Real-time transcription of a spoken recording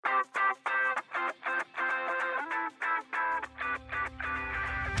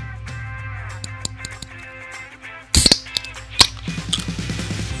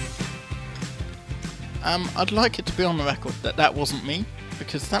I'd like it to be on the record that that wasn't me,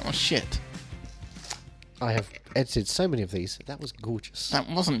 because that was shit. I have edited so many of these. That was gorgeous. That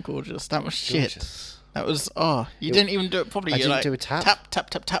wasn't gorgeous. That was shit. Gorgeous. That was, you didn't even do it properly. I You're didn't like, do a tap. Tap, tap,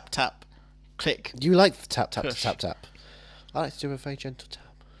 tap, tap, tap. Click. You like the tap, tap, Push. tap, tap. I like to do a very gentle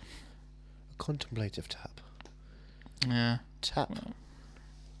tap. A contemplative tap. Yeah. Tap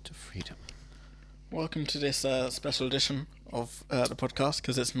to freedom. Welcome to this special edition of the podcast,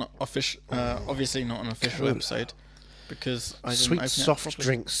 because it's not obviously not an official Cola. episode, because I didn't Sweet open it soft properly.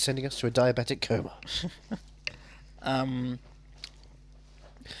 drinks sending us to a diabetic coma.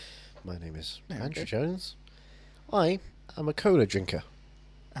 My name is There we Andrew go. Jones. I am a cola drinker.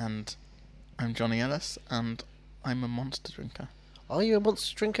 And I'm Johnny Ellis, and I'm a monster drinker. Are you a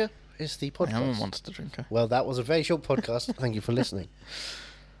monster drinker? Is the podcast. I am a monster drinker. Well, that was a very short podcast. Thank you for listening.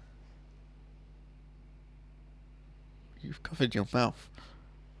 You've covered your mouth.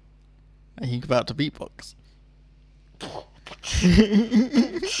 Are you about to beatbox?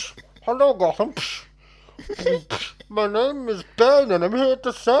 Hello, Gotham. My name is Ben, and I'm here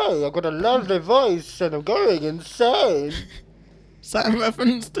to say I've got a lovely voice, and I'm going insane. Is that in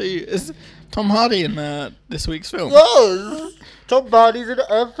reference to is Tom Hardy in this week's film? Yes, Tom Hardy's in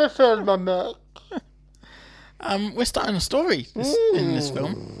every film I make. We're starting a story in this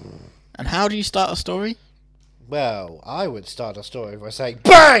film. And how do you start a story? Well, I would start a story by saying,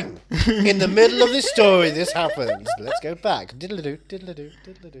 BANG! In the middle of this story, this happens. Let's go back. Diddle-a-doo, diddle-a-doo,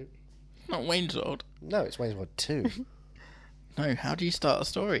 diddle-a-doo. Not Wayne's World. No, it's Wayne's World 2. No, how do you start a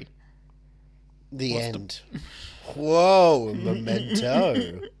story? The What's end. Whoa,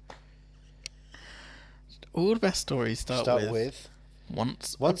 memento. All the best stories start with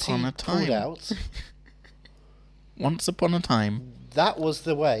Once upon he a pulled time. out, Once upon a time. that was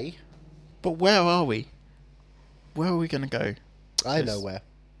the way. But where are we? Where are we going to go? I know where.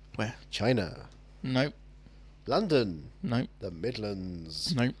 Where? China. Nope. London. Nope. The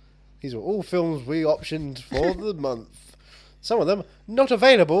Midlands. Nope. These were all films we optioned for the month. Some of them not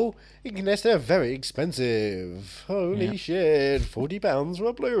available unless they're very expensive. Holy Yeah. shit, £40 for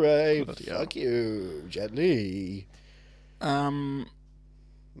a Blu-ray. Bloody hell. Fuck you, Jet Li. So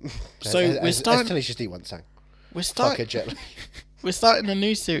as we're starting. Tenacious D once sang. We're Fuck a starting. Jet Li. We're starting a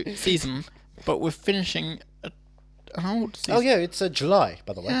new season, but we're finishing an old season. Oh yeah, it's July,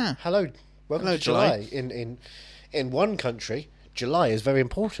 by the way. Yeah. Hello, welcome Hello, to July. In one country, July is very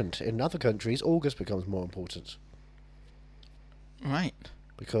important. In other countries, August becomes more important. Right.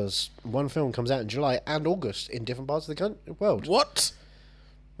 Because one film comes out in July and August in different parts of the world. What?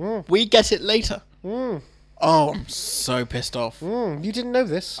 Mm. We get it later. Mm. Oh, I'm so pissed off. Mm. You didn't know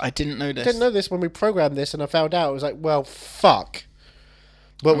this. I didn't know this. Didn't know this when we programmed this, and I found out. I was like, well, fuck.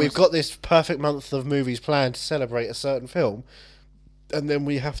 But we've got this perfect month of movies planned to celebrate a certain film, and then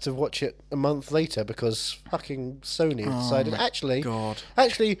we have to watch it a month later because fucking Sony have decided, God.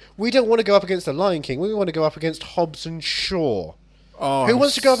 actually, we don't want to go up against The Lion King. We want to go up against Hobbs and Shaw. Oh, Who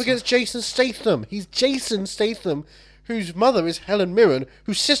wants to go up against Jason Statham? He's Jason Statham, whose mother is Helen Mirren,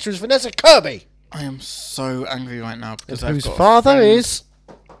 whose sister is Vanessa Kirby, I am so angry right now because whose I've got father a friend. is...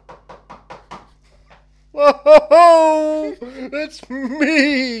 Whoa! It's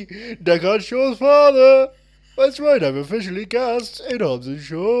me, Deckard Shaw's father. That's right, I'm officially cast in Hobbs and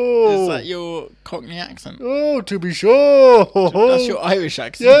Shaw. Is that your Cockney accent? Oh, to be sure. That's your Irish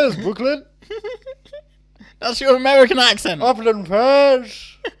accent. Yes, Brooklyn. That's your American accent. Upland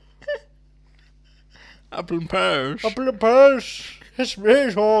Pass. Apple and pears. Upland Pass. It's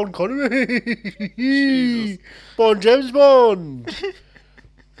me, Sean Connery. Jesus. Bond, James Bond.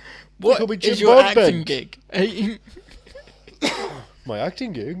 What Call me is Jim your Broadbent. acting gig? My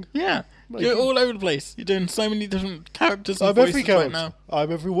acting gig. Yeah. You're all over the place. You're doing so many different characters and I'm voices every right character. now.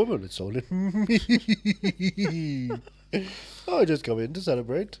 I'm every woman. It's all in me. I just come in to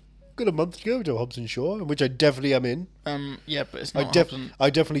celebrate. Got a month to go to Hobbs and Shaw, which I definitely am in. Yeah, but it's I, not Hobson. I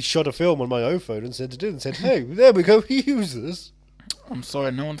definitely shot a film on my iPhone and sent it in and said, hey, there we go, use this. I'm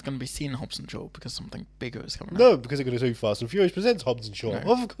sorry, no one's going to be seeing Hobson Shaw because something bigger is coming out. No, because they're going to do Fast and Furious Presents Hobbs and Shaw.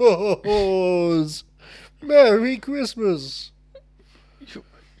 No. Of course. Merry Christmas.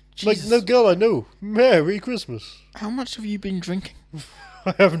 Like, Jesus. no girl I know. Merry Christmas. How much have you been drinking?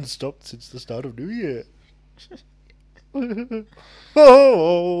 I haven't stopped since the start of New Year.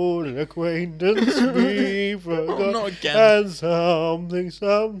 Oh, an acquaintance we forgot. not again. And something.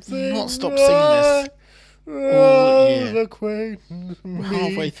 Not stop singing this. Oh, year. an acquaintance We're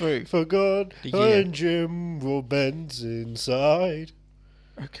halfway we through forgot. the year. And Jim Roll bends inside.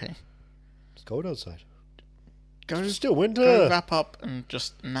 Okay. It's cold outside. Go, It's still go winter. wrap up and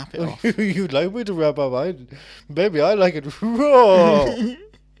just nap it off. You'd like me to wrap up? Baby, I like it raw.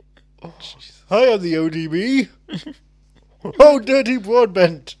 I am the ODB. Oh, dirty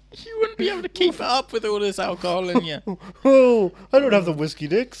broadbent. You wouldn't be able to keep it up with all this alcohol in you. Oh, I don't have the whiskey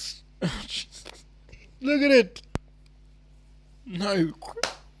dicks. Look at it. No.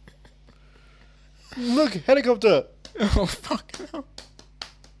 Look, helicopter. Oh, fuck no.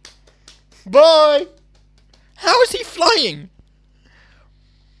 Bye. How is he flying?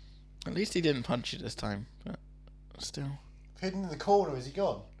 At least he didn't punch you this time, but still. Hidden in the corner, is he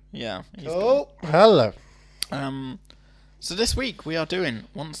gone? Yeah. He's Oh, hello. gone. So this week we are doing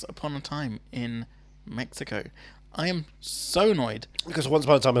Once Upon a Time in Mexico. I am so annoyed. Because Once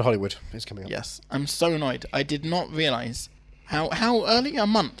Upon a Time in Hollywood is coming up. Yes, I'm so annoyed. I did not realise how early a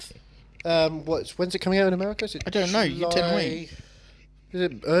month. When's it coming out in America? Is it I don't know, you tell me. Is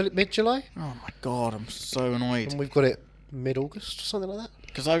it mid-July? Oh my god, I'm so annoyed. And we've got it mid-August or something like that?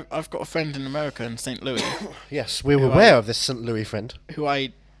 Because I've got a friend in America in St. Louis Yes, we were Who aware of this St. Louis friend. who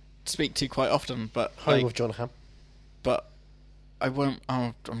I speak to quite often, but Home like, of John Hamm. but I won't.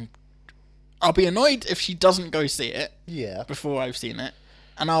 I'll be annoyed if she doesn't go see it Yeah. before I've seen it,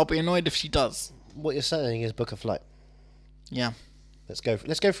 and I'll be annoyed if she does. What you're saying is book a flight. Yeah. Let's go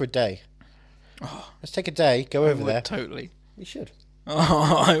for a day. Let's take a day, go over I would there. totally. You should.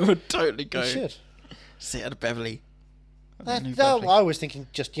 Oh, I would totally go. You should. Sit at Beverly. New No, Beverly. I was thinking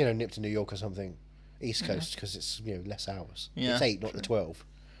just, nip to New York or something. East Coast, because it's, less hours. Yeah, It's 8, not the 12.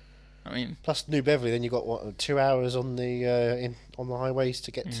 I mean, Plus New Beverly, then you got, 2 hours on the on the highways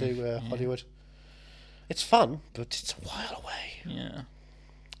to get to Hollywood. It's fun, but it's a while away. yeah.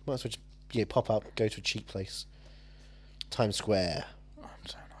 Might as well just pop up, go to a cheap place. Times Square. Oh, I'm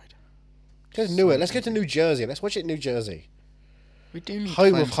so annoyed. Go to Newark. Let's go to New Jersey. Let's watch it in New Jersey. We do need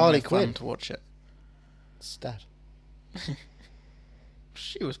Home to of find Harley somewhere fun Quinn. to watch it. Stat.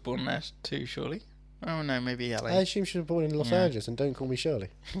 She was born there too, surely. Oh no, maybe LA. I assume she was born in Los Yeah. Angeles, and don't call me Shirley.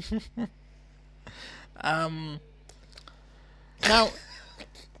 Now,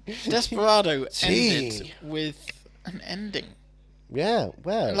 Desperado Gee. ended with an ending. Yeah,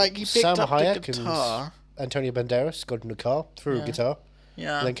 well, Like, he picked Salma up the Hayek guitar. and Antonio Banderas got in the car, threw a Yeah. guitar,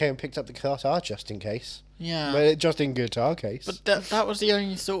 Yeah. and then came and picked up the guitar just in case. Yeah. Well, just in guitar case. But that was the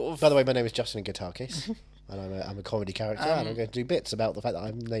only sort of. By the way, my name is Justin in Guitar Case, and I'm a comedy character, and I'm going to do bits about the fact that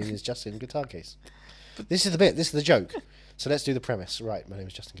my name is Justin in Guitar Case. This is the bit. This is the joke. So let's do the premise. Right, my name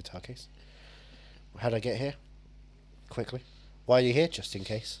is Justin Guitar Case. How did I get here? Quickly. Why are you here? Just in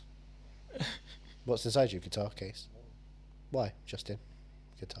case. What's inside your guitar case? Why? Just in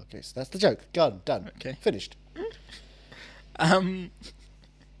guitar case. That's the joke. Done. Okay. Finished. Um.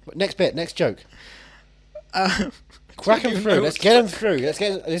 Next bit. Next joke. I Crack don't them even through. know Let's what get them through. Let's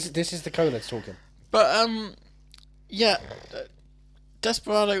get. This is the code that's talking. But yeah.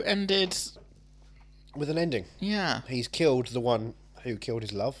 Desperado ended. With an ending. Yeah. He's killed the one who killed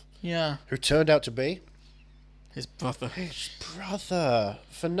his love, Yeah. who turned out to be His brother. his brother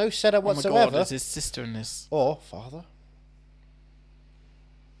for no setup Oh my whatsoever, god, it's his sister in this. or father.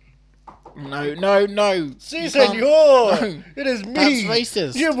 No. Si, You can't- senor! No. It is me! That's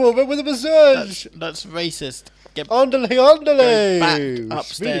racist. You woman with a massage! That's racist. Get Andale! Go back Speedy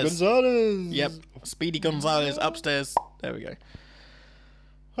upstairs. Gonzalez! Yep. Speedy Gonzalez upstairs. There we go.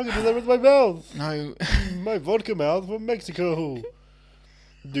 I can do that with my mouth! No. My vodka mouth from Mexico!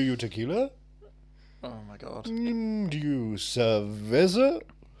 Do you tequila? Oh my god. Do you cerveza?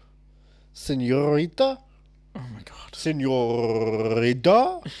 Senorita? Oh my god.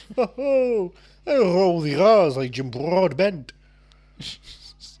 Senorita? Oh, I roll the R's like Jim Broadbent.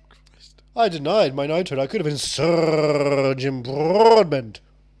 I denied my knighthood. I could have been Sir Jim Broadbent.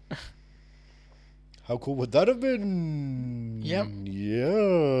 How cool would that have been? Yep.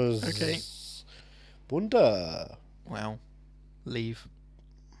 Yes. Okay. Bunta. Well, leave.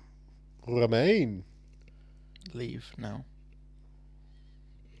 Remain. Leave now.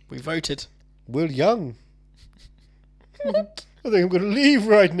 We voted. Will Young. I think I'm going to leave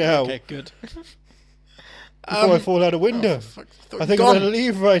right now. Okay, good. Before I fall out a window. Fuck, I think I'm going to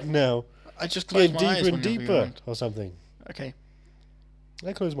leave right now. I just closed Get my eyes deeper and whenever you deeper. went. Or something. Okay.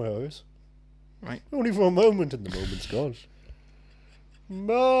 I close my eyes. Right. Only for a moment, and the moment's gone.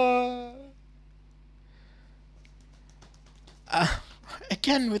 Bye.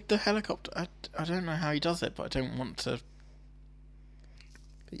 Again with the helicopter. I don't know how he does it, but I don't want to.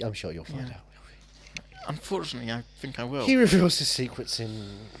 I'm sure you'll find Yeah. out. Unfortunately, I think I will. He reveals his secrets in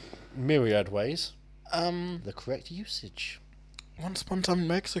myriad ways. Um, The correct usage. Once Upon a Time in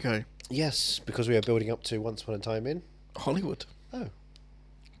Mexico, Yes, because we are building up to Once Upon a Time in. Hollywood. Oh.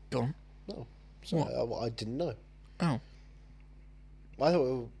 Go on. No, sorry, I didn't know. Oh. I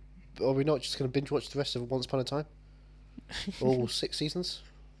thought, are we not just going to binge watch the rest of Once Upon a Time? All 6 seasons?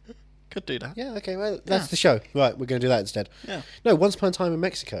 Could do that. Yeah, okay, well, that's the show. Right, we're going to do that instead. Yeah. No, Once Upon a Time in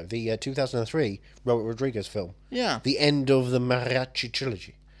Mexico, the 2003 Robert Rodriguez film. Yeah. The end of the mariachi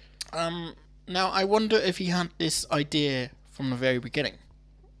trilogy. Now, I wonder if he had this idea from the very beginning.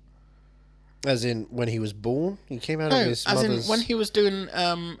 As in, when he was born? He came out of his as mother's... in when he was doing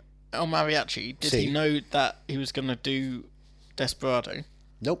El Mariachi, did he know that he was going to do Desperado?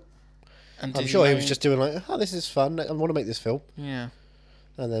 Nope. And I'm sure he was just doing like, oh, this is fun, I want to make this film. Yeah.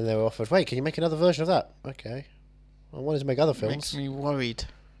 And then they were offered, wait, can you make another version of that? Okay. I wanted to make other films. Makes me worried.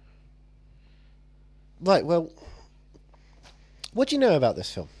 Right, well, what do you know about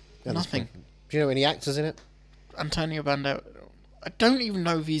this film? Nothing. Do you know any actors in it? Antonio Banderas. I don't even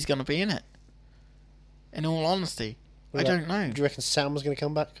know if he's going to be in it. In all honesty, I don't know. Do you reckon Sam was going to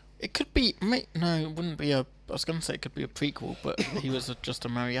come back? It could be. No, it wouldn't be a. I was going to say it could be a prequel, but he was just a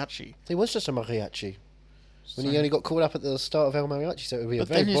mariachi. He was just a mariachi. When he only got called up at the start of El Mariachi, so it would be But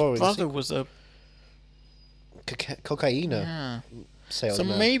a very then boring. his brother was a. Cocaina Yeah. salesman.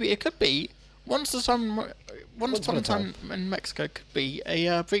 So maybe it could be Once Upon a Time in Mexico could be a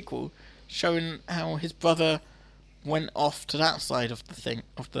prequel showing how his brother went off to that side of the thing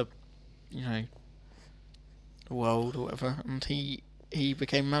of the, the world or whatever, and he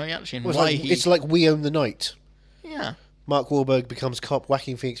became mariachi and it's like We Own the Night. Yeah. Mark Wahlberg becomes cop,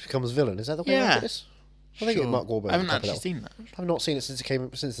 Joaquin Phoenix becomes villain. Is that the way it is? I think it's Mark Wahlberg. I haven't actually seen that. I've not seen it since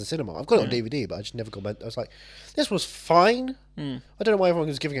the cinema. I've got it on DVD, but I just never got back. I was like, this was fine. I don't know why everyone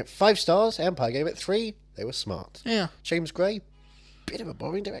was giving it 5 stars. Empire gave it 3. They were smart. Yeah. James Gray, bit of a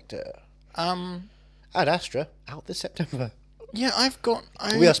boring director. Ad Astra, out this September. Yeah,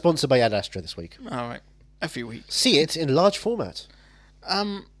 We are sponsored by Ad Astra this week. All right. Every week. See it in large format.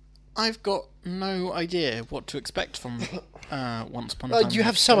 I've got no idea what to expect from Once Upon a Time. You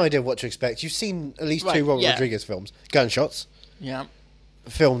have some idea of what to expect. You've seen at least 2 Robert Rodriguez films. Gunshots. Yeah.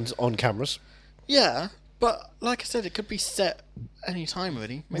 Filmed on cameras. Yeah, but like I said, it could be set any time,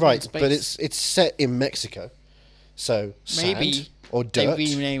 really. Maybe Right, but it's set in Mexico. So, maybe sand or they dirt.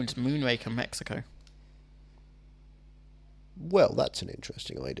 renamed Moonraker Mexico. Well, that's an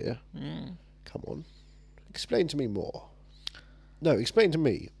interesting idea. Come on. Explain to me more. No, explain to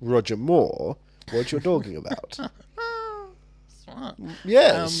me, Roger Moore, what you're talking about. Smart.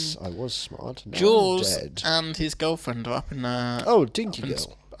 Yes, I was smart. Now Jaws I'm dead. and his girlfriend are up in Dinky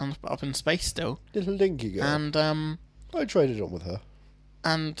Girl. up in space still, Little Dinky Girl. and I traded on with her.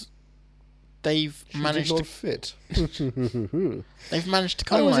 and they've She managed did to not fit. they've managed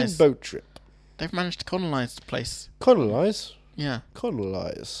to I was colonize. in boat trip. They've managed to colonize the place. Colonize? Yeah,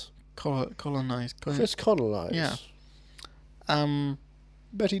 Colonize. colonize. Chris Colonize. Yeah.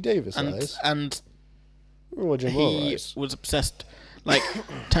 Betty Davis and eyes. and Roger Moore he eyes. was obsessed. Like,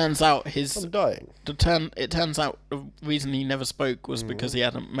 turns out I'm dying. it turns out the reason he never spoke was because he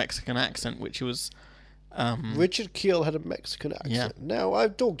had a Mexican accent, which was Richard Kiel had a Mexican accent. Yeah. Now,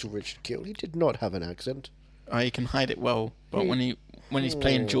 I've talked to Richard Kiel. He did not have an accent. he can hide it well, but when he's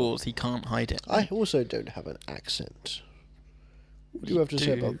playing Jaws, he can't hide it. I also don't have an accent. What do you have to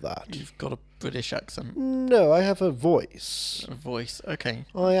say about that? You've got a British accent, No, I have a voice. a voice. Okay,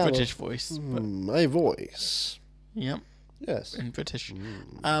 I am British voice. But, My voice. yep, Yes. in British.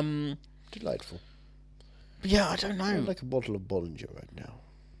 Delightful. Yeah, I don't know. I'd like a bottle of Bollinger right now.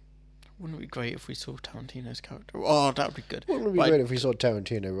 Wouldn't it be great if we saw Tarantino's character? Oh, that would be good. Wouldn't it be But great if we saw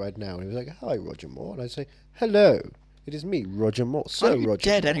Tarantino right now and he was like, "Hi, Roger Moore," and I'd say, "Hello, it is me, Roger Moore." So, I'm Roger,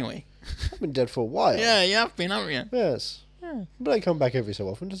 dead anyway. I've been dead for a while. Yeah, you have been, haven't you? Yes. Yeah. But I come back every so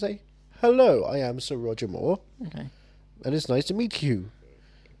often to say, "Hello, I am Sir Roger Moore, Okay. and it's nice to meet you."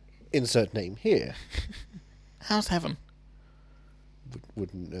 Insert name here. How's heaven?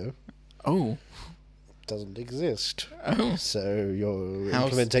 Wouldn't know. Oh. Doesn't exist. Oh. So your How's-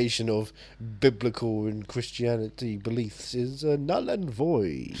 implementation of biblical and Christianity beliefs is null and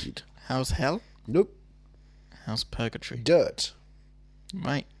void. How's hell? Nope. How's purgatory? Dirt.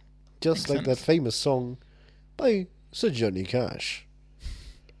 Right. Just Makes like that sense. famous song by Sir Johnny Cash.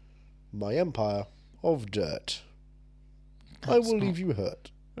 My empire of dirt. I That's will not- leave you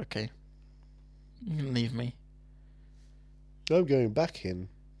hurt. Okay. You can leave me. I'm going back in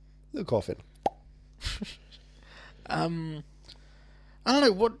the coffin. I don't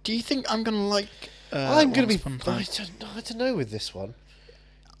know. What do you think I'm gonna like? I'm going to be. Once Upon a I Time? don't know with this one.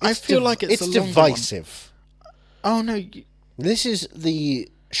 I feel like it's a longer divisive. one. Oh no! This is This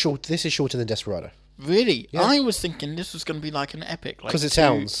is shorter than Desperado Really? Yeah. I was thinking this was gonna be like an epic. because it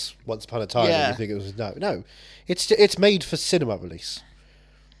sounds Once Upon a Time. Yeah. And you think it was no. It's made for cinema release.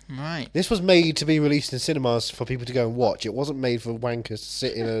 Right. This was made to be released in cinemas for people to go and watch. It wasn't made for wankers to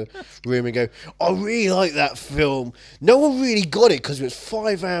sit in a room and go, I really like that film. No one really got it because it was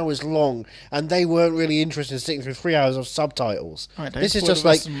 5 hours long and they weren't really interested in sitting through 3 hours of subtitles. Right, this is spoil just the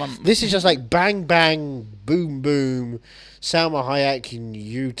like rest of the month. this is just like bang bang boom boom Salma Hayek in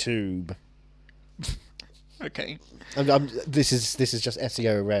YouTube. Okay. This is just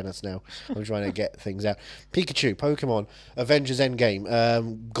SEO awareness now. I'm trying to get things out. Pikachu, Pokemon, Avengers Endgame,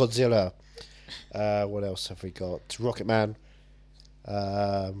 Godzilla. What else have we got? Rocketman.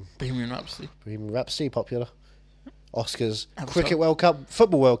 Bohemian Rhapsody. Bohemian Rhapsody, popular. Oscars. Avatar. Cricket World Cup,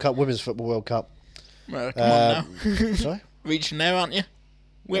 Football World Cup, Women's Football World Cup. Well, come on now. Sorry? Reaching there, aren't you?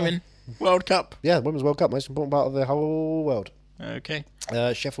 Women. World Cup. Yeah, Women's World Cup, most important part of the whole world. Okay.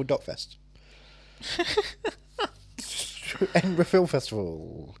 Sheffield Dock Fest. Edinburgh Film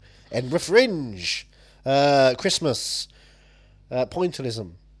Festival. Edinburgh Fringe. Christmas.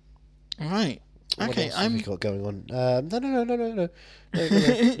 Pointillism. Right. What Okay, else have we I'm... got going on?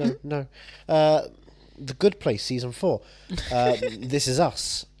 No. The Good Place season 4. This Is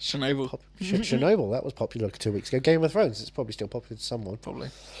Us. Chernobyl. Chernobyl. That was popular 2 weeks ago. Game of Thrones. It's probably still popular to someone. Probably.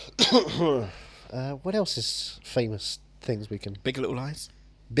 What else is famous things we can? Big Little Lies.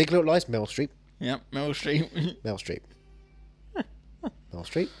 Big Little Lies. Meryl Streep. Yep. Meryl Streep. Meryl Streep. Meryl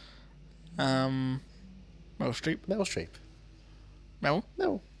Streep. Meryl Streep. Meryl Streep. Meryl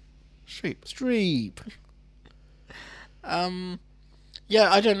Meryl Streep. Streep.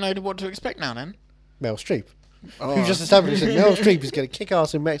 Yeah, I don't know what to expect now then. Meryl Streep. Oh. We've just established that Meryl Streep is going to kick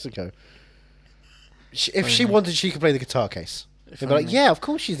ass in Mexico. If she wanted, she could play the guitar case. They'd be like, only. yeah, of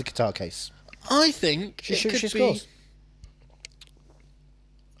course she's the guitar case. I think She it shoots, could she be... scores.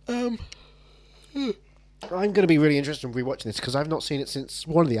 I'm going to be really interested in rewatching this because I've not seen it since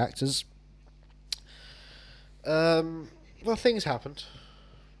one of the actors. Well, things happened.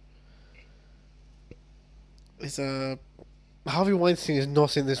 It's Harvey Weinstein is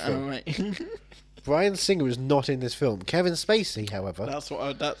not in this film. right. Bryan Singer is not in this film. Kevin Spacey, however, That's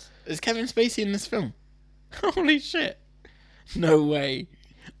what. Is Kevin Spacey in this film? Holy shit! No way!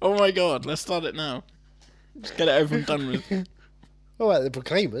 Oh my god! Let's start it now. Just get it over and done with. oh, at the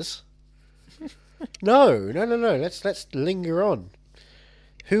Proclaimers. No. Let's linger on.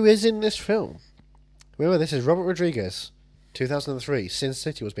 Who is in this film? Remember, this is Robert Rodriguez, 2003. Sin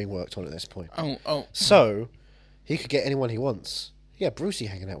City was being worked on at this point. Oh. So, he could get anyone he wants. Yeah, Brucey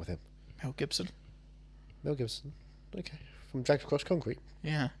hanging out with him. Mel Gibson. Mel Gibson. Okay. From Dragged Across Concrete.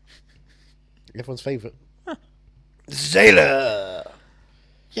 Yeah. Everyone's favourite. Sailor!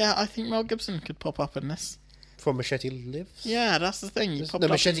 Yeah, I think Mel Gibson could pop up in this. From Machete Lives? Yeah, that's the thing. He popped No,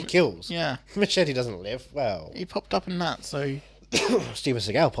 up Machete in, kills. Yeah, Machete doesn't live. Well, he popped up in that. So Steven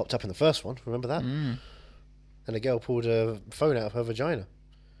Seagal popped up in the first one. Remember that? And a girl pulled a phone out of her vagina.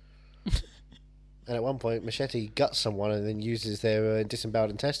 And at one point, Machete guts someone and then uses their disemboweled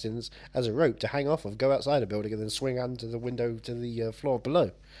intestines as a rope to hang off of, go outside a building, and then swing onto the window to the floor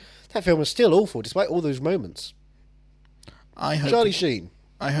below. That film is still awful, despite all those moments. I hope. Charlie Sheen.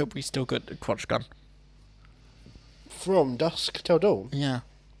 I hope we still get the crotch gun. From Dusk Till Dawn. Yeah.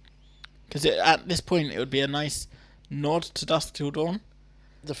 Because at this point, it would be a nice nod to Dusk Till Dawn,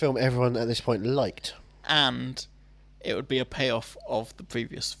 The film everyone at this point liked. and it would be a payoff of the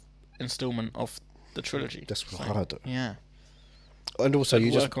previous installment of the trilogy. Desperado. Yeah. And also, It'd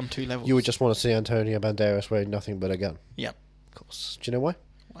you work just on two levels. you would just want to see Antonio Banderas wearing nothing but a gun. Yep. Of course. Do you know why?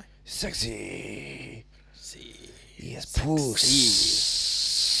 Why? Sexy. See. He has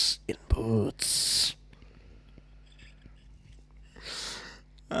puss in boots.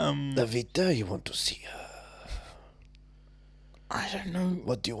 Davida, you want to see her? I don't know.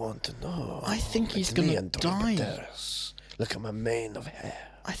 What do you want to know? I think he's It's me, gonna Antonio die. Banderas. Look at my mane of hair.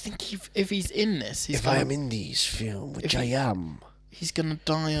 I think if he's in this, If I am in this film, which I am, he's gonna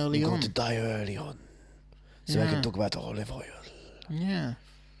die early I'm on. going to die early on. So I Yeah. can talk about olive oil. Yeah.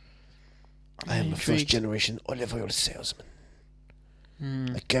 I am a first intrigued. generation olive oil salesman.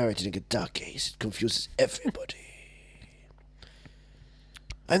 I carry it in a guitar case. It confuses everybody.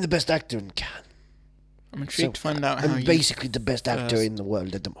 I'm the best actor in Cannes. I'm intrigued to find out how I'm you. basically the best actor in the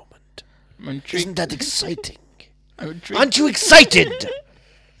world at the moment. I'm intrigued. Isn't that exciting? I'm intrigued. Aren't you excited?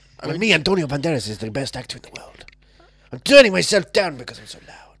 When me, Antonio Banderas, is the best actor in the world. I'm turning myself down because I'm so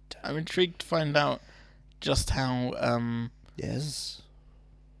loud. I'm intrigued to find out just how Yes.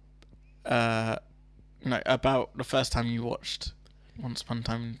 about the first time you watched Once Upon a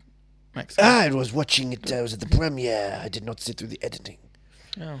Time in Mexico. I was watching it. I was at the premiere. I did not sit through the editing.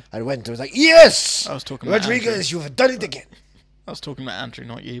 Oh. I went. I was like, yes, I was talking about Rodriguez, you have done it again. I I was talking about Andrew,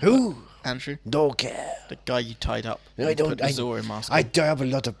 not you. Who? but Andrew, Don't care. the guy you tied up. No, I and don't. Put the Zorro mask. I dab a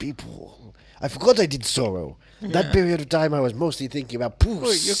lot of people. I forgot I did Zorro. That Yeah. period of time, I was mostly thinking about Puss.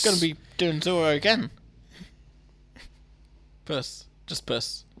 Well, you're going to be doing Zorro again. Puss. Just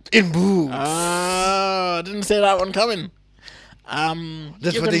Puss. in boots. Ah, I didn't see that one coming.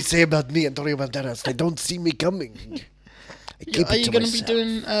 That's you're what they gonna- say about me, Antonio Banderas. They don't see me coming. I keep Are it you to going to be myself.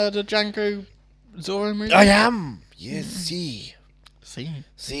 doing the Django Zorro movie? I am. Yes, see.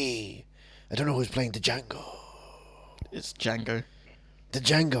 See, I don't know who's playing the Django. it's Django. The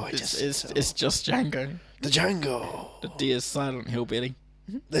Django, I It's just it's, said so. it's just Django. The Django. The D is silent hillbilly.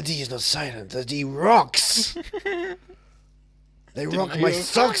 The D is not silent. The D rocks. They rock know my you were-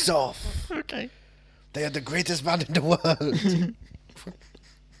 socks off. Okay. They are the greatest band in the world.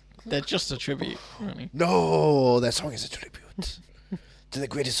 They're just a tribute, really. No, that song is a tribute to the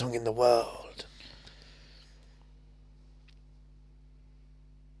greatest song in the world.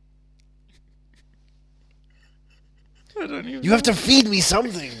 I don't even. You have to feed me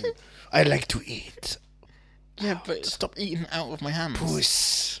something. I like to eat. Yeah, but stop eating out of my hands.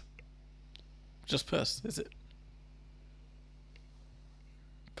 Puss. Just Puss, is it?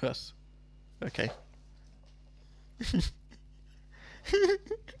 Puss. Okay.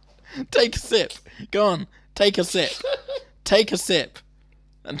 Take a sip. Go on. Take a sip. Take a sip.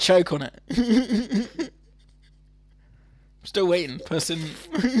 And choke on it. I'm still waiting. Puss in.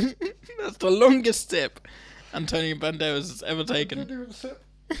 That's the longest sip Antonio Banderas has ever taken.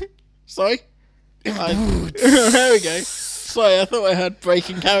 Sorry? There we go. Sorry, I thought I heard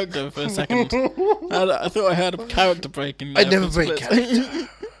breaking character for a second. I thought I heard a character breaking. I there never for a break split character.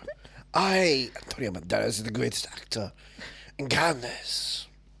 Antonio Banderas is the greatest actor in Cannes.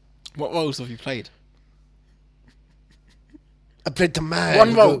 What roles have you played? I played the man. One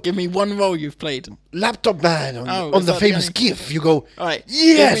who role. go- Give me one role you've played. Laptop man on, Oh, on is the that famous the GIF. You go, All right.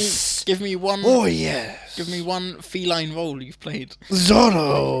 yes. Give me one. Oh yes. Give me one feline role you've played.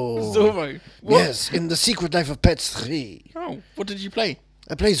 Zorro. Zorro. What? Yes, in The Secret Life of Pets 3. Oh, what did you play?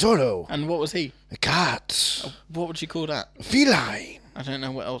 I play Zorro. And what was he? A cat. What would you call that? Feline. I don't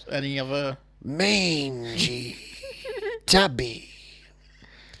know what else. Any other? Mangy. Tabby.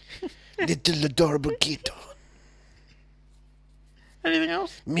 Little adorable kitten. Anything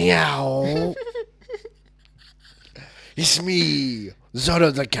else? Meow. It's me,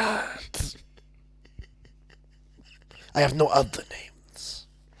 Zorro the cat. I have no other names.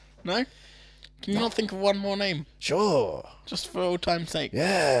 No. Can you not think of one more name, Sure. just for old time's sake?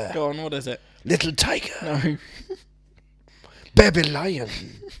 Yeah. Go on. What is it? Little tiger. No. Baby lion.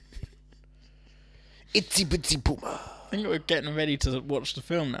 Itsy bitsy puma. I think we're getting ready to watch the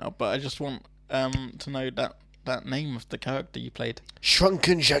film now, but I just want to know that name of the character you played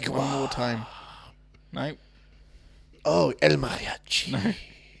Shrunken one jaguar. more time. No. Oh, El Mariachi.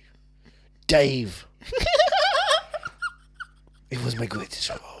 Dave. It was my greatest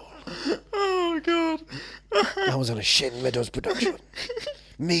role. Oh God. I was on a Shen Meadows production.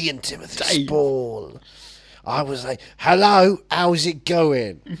 Me and Timothy Dave. Spall. I was like, hello, how's it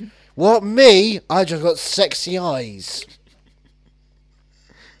going? What, me? I just got sexy eyes.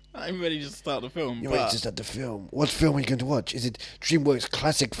 I'm ready to start the film. You're but ready to start the film. What film are you going to watch? Is it DreamWorks'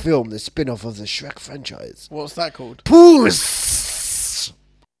 classic film, the spin-off of the Shrek franchise? What's that called? Puss!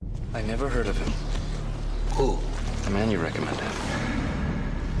 I never heard of him. Who? The man you recommended.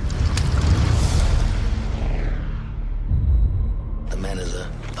 The man is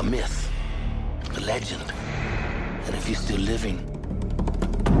a myth, a legend. And if he's still living,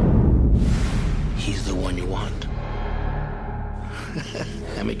 he's the one you want.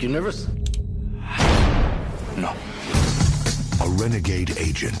 That make you nervous? No. A renegade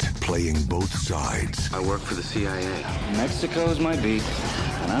agent playing both sides I work for the CIA. Mexico's my beat,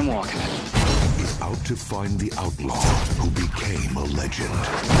 and I'm walking it. is out to find the outlaw who became a legend.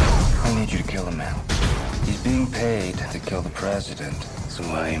 I need you to kill the man. He's being paid to kill the president. So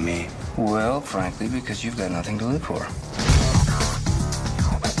why me? Well, frankly, because you've got nothing to live for.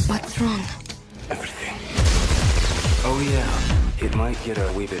 What's wrong? Everything. Oh, yeah. It might get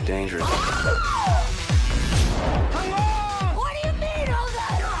a wee bit dangerous. What do you mean,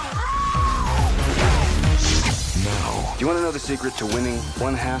 Jose? Now, Do you want to know the secret to winning?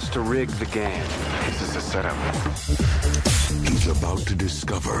 One has to rig the game. This is a setup. he's about to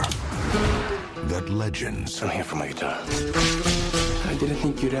discover that legends I'm here for my guitar. I didn't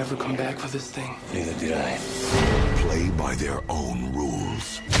think you'd ever come back for this thing. Neither did I. play by their own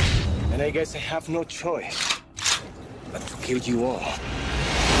rules. And I guess I have no choice but to kill you all.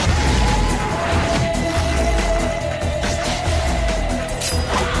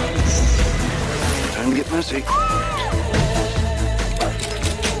 Time to get messy.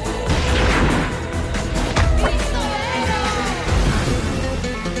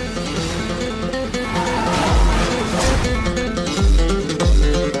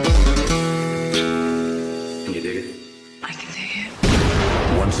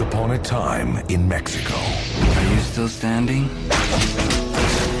 Mexico. Are you still standing?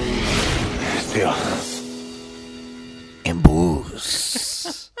 Still. In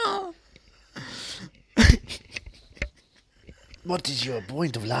booze. What is your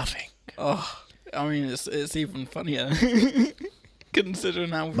point of laughing? Oh, I mean, it's even funnier.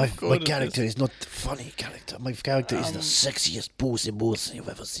 Considering how My recorded character this is not funny character. My character is the sexiest booze in booze you've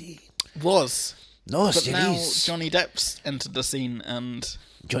ever seen. was. No, But still now is. Johnny Depp's entered the scene and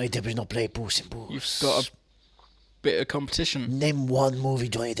Johnny Depp is not play booze in booze. you've got a bit of competition. Name one movie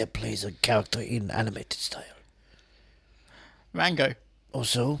Johnny Depp plays a character in animated style. Rango.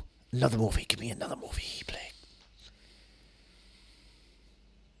 Also, another movie. Give me another movie he played.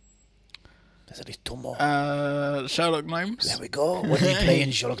 There's at least two more. Sherlock Gnomes. There we go. What did he play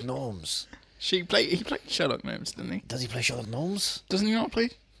in Sherlock Gnomes? He played Sherlock Gnomes, didn't he? Does he play Sherlock Gnomes? Doesn't he not play?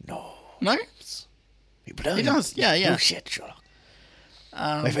 No. No? He does. He does, yeah. Oh shit, Sherlock.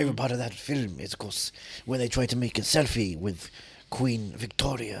 My favourite part of that film is, of course, when they try to make a selfie with Queen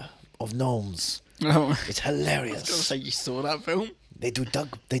Victoria of Gnomes. Oh, It's I was gonna hilarious. say you saw that film. They do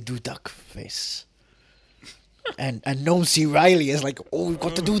duck face. And Gnome C. Riley is like, oh, we've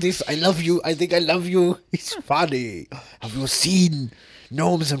got to do this. I love you. I think I love you. It's funny. Have you seen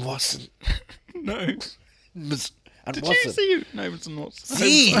Gnomes and Watson? No. And Did Watson. you see Gnomes and Watson?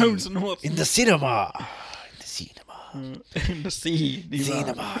 See, Gnomes and Watson. in the cinema. In the sea.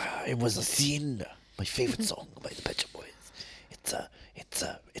 Cinema. It was a scene. My favorite song by the Pet Shop Boys.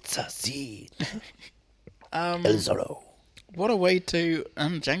 It's a scene. El Zorro. What a way to...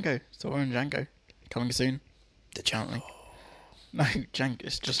 And Django. Thor and Django. Coming soon. The Django. No, Django.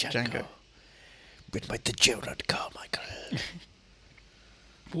 It's just Django. Written by the Gerard Carmichael.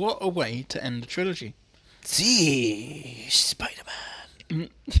 What a way to end the trilogy. See, Spider-Man.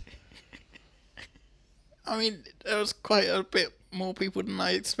 I mean, there was quite a bit more people than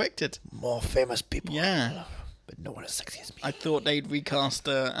I expected. More famous people. Yeah. But no one as sexy as me. I thought they'd recast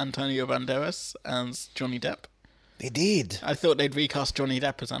Antonio Banderas as Johnny Depp. They did. I thought they'd recast Johnny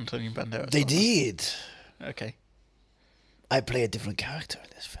Depp as Antonio Banderas. They did. Okay. I play a different character in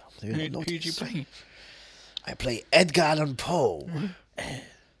this film. Did you not Who'd you notice? play? I play Edgar Allan Poe.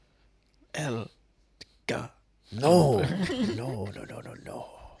 El. No. No.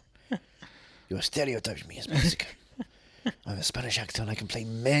 You are stereotyping me as Mexican. I'm a Spanish actor and I can play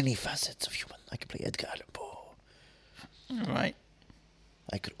many facets of human. I can play Edgar Allan Poe. Right.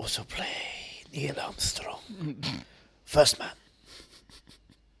 I could also play Neil Armstrong. First Man.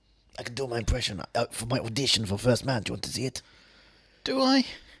 I can do my impression for my audition for First Man. Do you want to see it? Do I?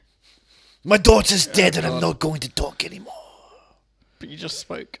 My daughter's dead and I'm not going to talk anymore. But you just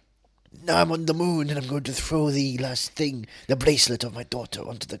spoke. Now I'm on the moon and I'm going to throw the last thing, the bracelet of my daughter,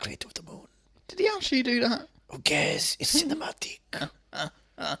 onto the crater of the moon. Did he actually do that? Who cares? It's cinematic.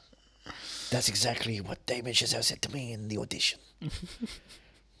 That's exactly what Damien Chazelle said to me in the audition.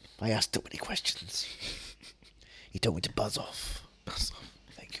 I asked too many questions. He told me to buzz off. Buzz off.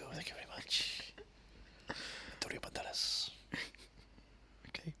 Thank you very much. Antonio Banderas,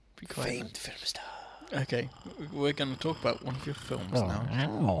 Okay, be quiet. famed film star. Okay, we're going to talk about one of your films Oh.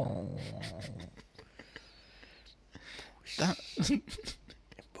 now. That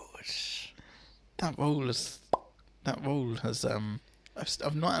that role has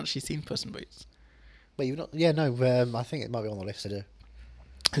I've not actually seen Puss in Boots. Wait, you've not? Yeah, no. I think it might be on the list to do.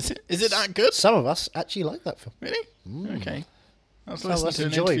 Is it that good? Some of us actually like that film. Really? Okay. I was Some of listening us to an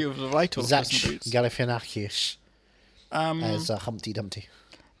enjoy interview of the writer of Zach Puss in Boots. Galifianakis as Humpty Dumpty.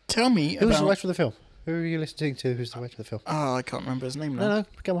 Tell me Who's the about. writer of the film? Who are you listening to? Who's the writer of the film? Oh, I can't remember his name now. No,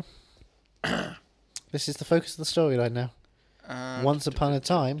 come on. This is the focus of the storyline now. Once upon a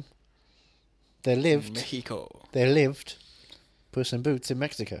time, there lived Puss in Boots in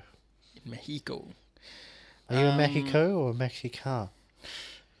Mexico. In Mexico. Are you a Mexico or a Mexican?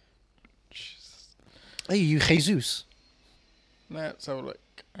 Are you Jesus? Let's have a look.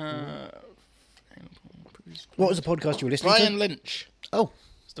 What was the podcast you were listening Brian to? Lynch. Oh,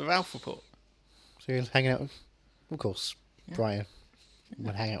 It's the Ralph Report. so you're hanging out with, of course, Brian.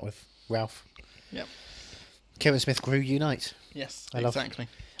 We'll hang out with Ralph. Yep. Kevin Smith Crew Unite. Yes, I love- exactly.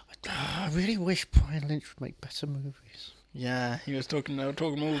 I really wish Brian Lynch would make better movies. Yeah, they were talking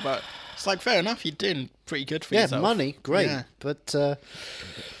all about. It's like fair enough, you're doing pretty good for Yeah, yourself. money, great. Yeah. But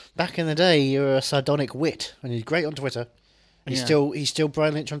back in the day, you were a sardonic wit, and he's great on Twitter. He's Yeah. still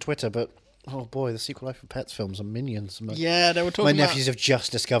Brian Lynch on Twitter, but oh boy, the Secret Life of Pets films and Minions. Yeah, they were talking My about. nephews have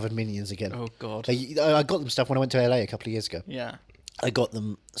just discovered Minions again. Oh God. I got them stuff when I went to LA a couple of years ago. Yeah. I got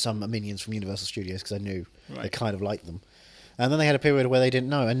them some Minions from Universal Studios because I knew they Right. kind of liked them. And then they had a period where they didn't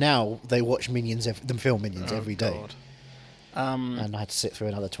know, and now they watch Minions, film Minions Oh, every day. God. And I had to sit through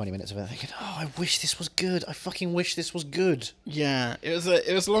another 20 minutes of it thinking, oh, I wish this was good. I fucking wish this was good. Yeah, it was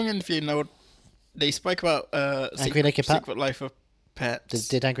a long interview. No, they spoke about Angry Naked Pat? Secret Life of Pets.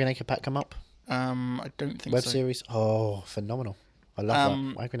 Did Angry Naked Pat come up? I don't think Web so. series? Oh, phenomenal. I love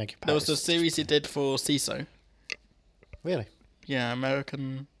that. Angry Naked Pat. There was a is- series he did for CISO. Really? Yeah,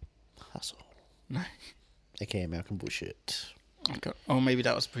 American. Hustle. No. AKA American Bullshit. Okay. Or maybe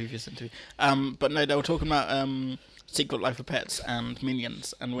that was a previous interview. But no, they were talking about Secret Life of Pets and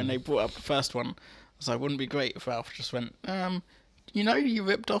Minions, and when they brought up the first one, I was like, wouldn't it be great if Ralph just went, you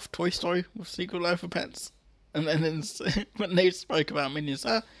ripped off Toy Story with Secret Life of Pets? And then when they spoke about Minions,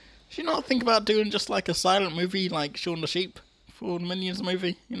 should you not think about doing just like a silent movie like Shaun the Sheep for the Minions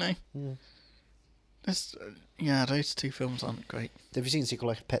movie, you know? Those two films aren't great. Have you seen Secret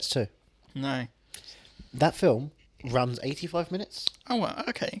Life of Pets 2? No. That film runs 85 minutes Oh, well,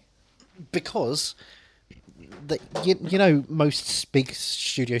 okay. because most big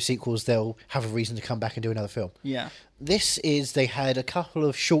studio sequels, they'll have a reason to come back and do another film. Yeah. This is, they had a couple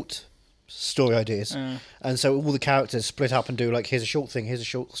of short story ideas, and so all the characters split up and do like, here's a short thing, here's a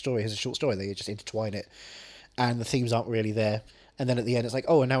short story, here's a short story. They just intertwine it, and the themes aren't really there. And then at the end, it's like,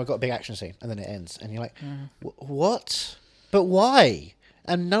 oh, and now we've got a big action scene, and then it ends, and you're like, what? But why?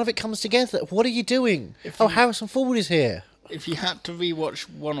 And none of it comes together. What are you doing? Harrison Ford is here. If you had to rewatch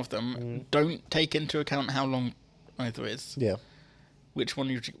one of them, don't take into account how long either is. Yeah. Which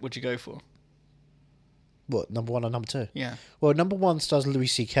one would you go for? What, number 1 or number 2? Yeah. Well, number 1 stars Louis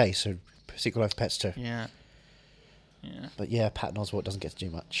C.K., so Secret Life of Pets 2. Yeah. Yeah. But yeah, Patton Oswalt doesn't get to do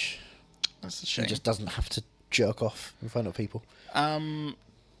much. That's a shame. He just doesn't have to jerk off in front of people. Tell me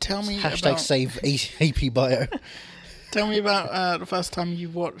Hashtag about... save AP Bio. Tell me about the first time you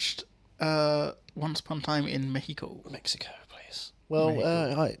watched Once Upon a Time in Mexico. Mexico, please.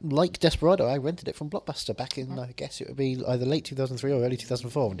 Well, like Desperado, I rented it from Blockbuster back in, I guess it would be either late 2003 or early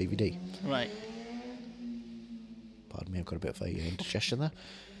 2004 on DVD. Right. Pardon me, I've got a bit of a indigestion there.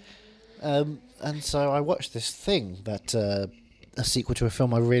 And so I watched this thing that a sequel to a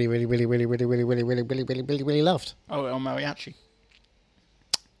film I really loved. Oh, El Mariachi.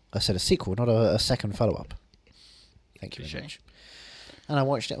 I said a sequel, not a second follow-up. Thank you very Touché. much. And I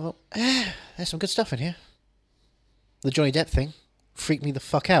watched it. Well, there's some good stuff in here. The Johnny Depp thing freaked me the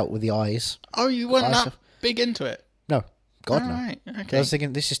fuck out with the eyes. Oh, you weren't Eyes that of- big into it? No, God no. Right, I okay. was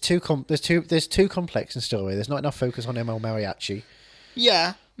thinking this is too there's too complex in story. There's not enough focus on El Mariachi.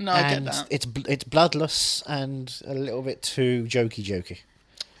 Yeah, no, I get And that. it's bloodless and a little bit too jokey.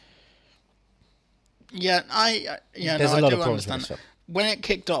 Yeah, There's a lot I of do problems with understand. this film. When it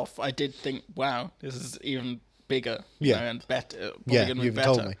kicked off, I did think, wow, this is even bigger, Yeah. and better. Probably Yeah, gonna be you've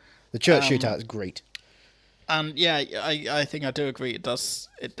better. told me. The church shootout is great. And yeah, I think I do agree. It does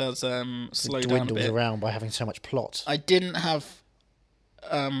slow It down a dwindles bit. around by having so much plot. I didn't have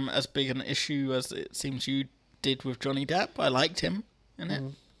as big an issue as it seems you did with Johnny Depp. I liked him in it.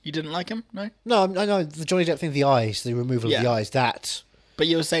 You didn't like him, no? No, I know the Johnny Depp thing, the eyes, the removal of the Yeah. eyes, that. But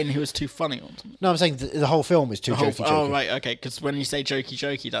you were saying he was too funny or something. No, I'm saying the whole film is too jokey. Oh, right, okay. Because when you say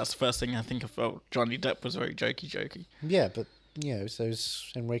jokey, that's the first thing I think of. Oh, Johnny Depp was very jokey. Yeah, but so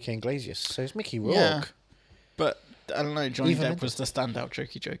is Enrique Iglesias, so is Mickey Rourke. Yeah. But I don't know. Johnny Even Depp was the standout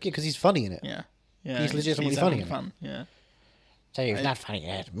jokey. Yeah, because he's funny in it. Yeah. He's legitimately funny having in it. fun. Yeah. So he's not funny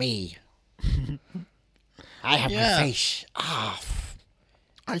at me. I have Yeah. my face off.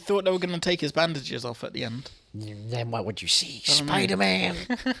 I thought they were going to take his bandages off at the end. Then what would you see? don't know. Spider-Man.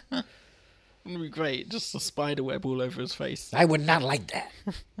 Wouldn't it be great? Just a spider web all over his face. I would not like that.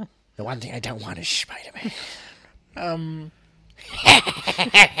 The one thing I don't want is Spider-Man.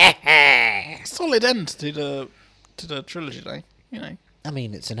 Solid end to the trilogy, though. You know. I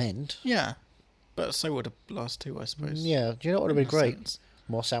mean, it's an end. Yeah. But so would the last two, I suppose. Yeah, do you know what would have been great? Sense.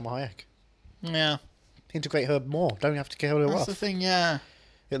 More Salma Hayek. Yeah. Integrate her more. Don't have to kill her That's off. the thing, yeah.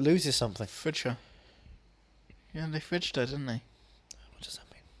 It loses something. Fridge her. Yeah, they fridged her, didn't they? What does that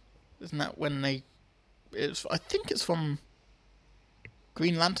mean? Isn't that when they... I think it's from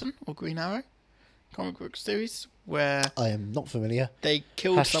Green Lantern or Green Arrow comic book series where I am not familiar. they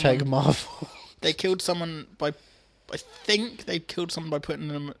killed Hashtag someone. Marvel. They killed someone by... I think they killed someone by putting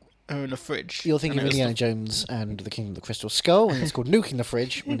her in a fridge. You're thinking And of it was Indiana Jones and the Kingdom of the Crystal Skull, and it's called Nuking the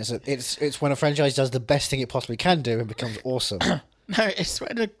Fridge. When it's when a franchise does the best thing it possibly can do and becomes awesome. No, it's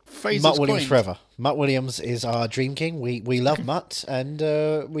where the phrase Mutt is Williams coined. forever. Mutt Williams is our dream king. We love Mutt, and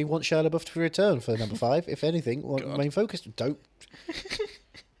we want Shia LaBeouf to return for number 5. If anything, main focus. Don't.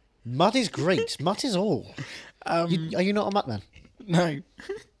 Mutt is great. Mutt is all. Are you not a Mutt man? No.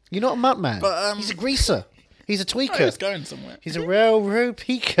 You're not a Mutt man. But, He's a greaser. He's a I was tweaker. going somewhere. He's a railroad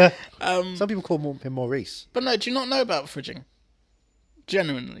peaker. Some people call him Maurice. But no, do you not know about fridging?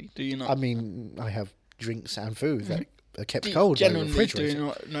 Genuinely, do you not? I mean, I have drinks and food that are kept Do you cold by the genuinely do refrigerator. you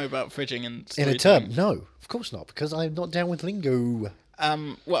not know about fridging and In a storytelling? term, no, of course not, because I'm not down with lingo.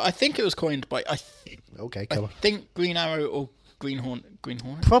 Well, I think it was coined by Okay, I come on. think Green Arrow or Green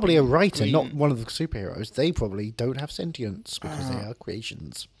Hornet. Probably a writer, Green- not one of the superheroes. They probably don't have sentience because they are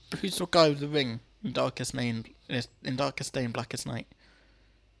creations. Who's the guy with the ring in Darkest Day and Blackest Night?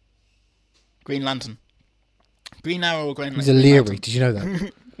 Green Lantern. Green Arrow or Green He's Green a Leary. Lantern. Did you know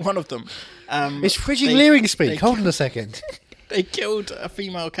that? One of them. It's Fridging they- Leering speak. they- Hold on a second. They killed a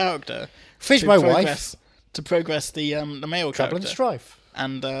female character. Fridge to my progress- to progress the male Trouble character. and strife.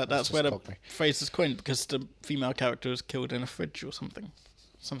 And that's just where the cockney. phrase is coined, because the female character was killed in a fridge or something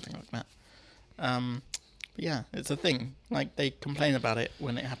like that. But yeah, it's a thing. Like, they complain about it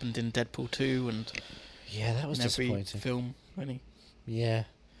when it happened in Deadpool 2 and Yeah, that was in every disappointing. film, really. Yeah.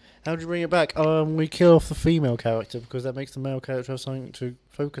 How do you bring it back? We kill off the female character because that makes the male character have something to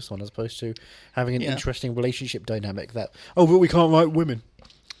focus on as opposed to having an Yeah. interesting relationship dynamic that, but we can't write women.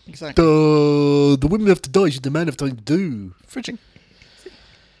 Exactly. The women have to die, so the men have something to do. Fridging.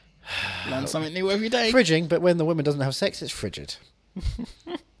 Learn something new every day. Fridging, but when the woman doesn't have sex, it's frigid.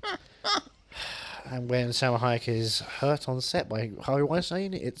 And when Salma Hayek is hurt on set by Harvey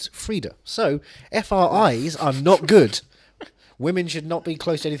Weinstein, it's Frida. So, FRIs are not good. Women should not be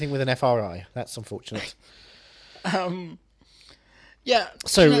close to anything with an FRI. That's unfortunate. Yeah.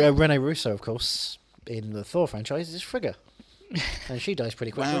 So, do you know- Rene Russo, of course, in the Thor franchise, is Frigga. And she dies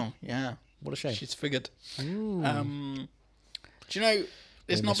pretty quickly. wow, yeah. What a shame. She's figured. Do you know,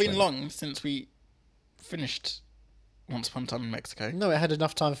 it's In not this been way. long since we finished Once Upon a Time in Mexico. No, it had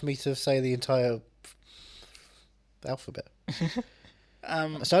enough time for me to say the entire alphabet.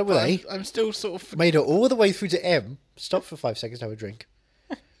 Started with But A, I'm still sort of... made it all the way through to M, stopped for 5 seconds to have a drink.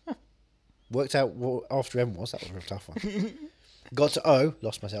 Worked out what after M was. That was a real tough one. Got to O,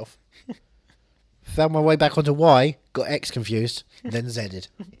 lost myself. Found my way back onto Y, got X confused, then Z'd.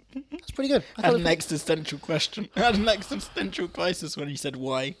 That's pretty good. I had thought an existential question. I had an existential crisis when he said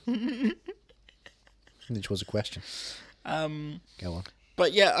why. which was a question. Go on.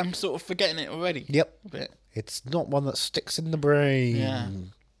 But yeah, I'm sort of forgetting it already. Yep. A bit. It's not one that sticks in the brain. Yeah.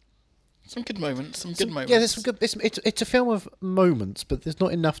 Some good moments. Some good moments. Yeah, there's some good. It's a film of moments, but there's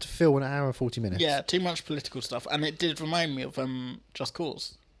not enough to fill an hour and 40 minutes. Yeah, too much political stuff, and it did remind me of Just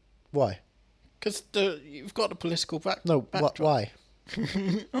Cause, Why? because you've got the political No. backdrop. Why?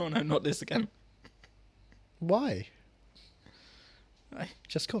 Oh no, not this again. Why? Aye.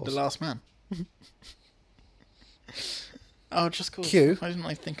 Just cause. The Last Man. Oh, Just Cause. Q. Why didn't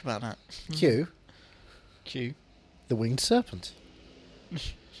I think about that? Q. Q. The winged serpent.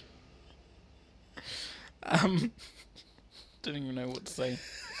 Didn't even know what to say.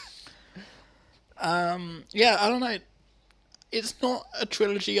 Yeah, I don't know. It's not a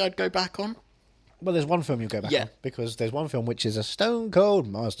trilogy I'd go back on. Well, there's one film you go back Yeah. on because there's one film which is a stone cold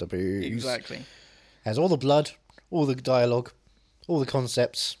masterpiece. Exactly. Has all the blood, all the dialogue, all the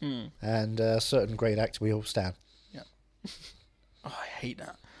concepts, and a certain great actor we all stand. Yeah. Oh, I hate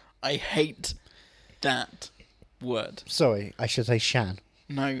that. I hate that word. Sorry, I should say Shan.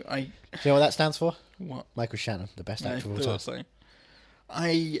 No, Do you know what that stands for? What? Michael Shannon, the best No, actor of all thought time.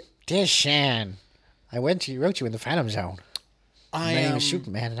 so. Dear Shan, I wrote you in the Phantom Zone. My name is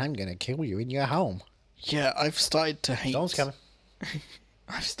Superman, and I'm going to kill you in your home. Yeah, I've started to hate. Storm's coming.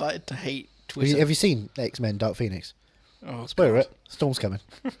 I've started to hate Have Twitter. you seen X-Men Dark Phoenix? Oh, Spoiler God. it. Storm's coming.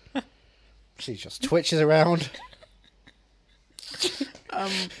 She just twitches around.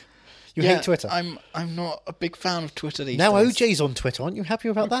 You hate Twitter. I'm not a big fan of Twitter these Now days. OJ's on Twitter. Aren't you happy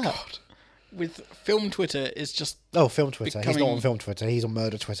about that? With film Twitter, it's just Oh, film Twitter. He's not Becoming- on film Twitter. He's on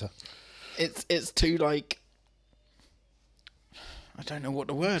murder Twitter. it's too like, I don't know what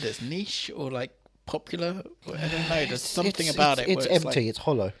the word is, niche or like popular. I don't know. There's something about it. It's where empty. Like, It's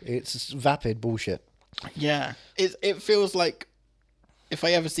hollow. It's vapid bullshit. yeah, it feels like if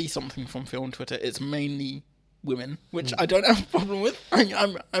I ever see something from film Twitter, it's mainly women, which I don't have a problem with.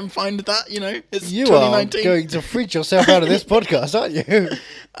 I'm fine with that. You know, it's You are 2019. going to fridge yourself out of this podcast, aren't you?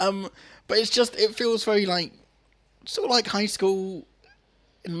 But it's just, it feels very like, sort of like high school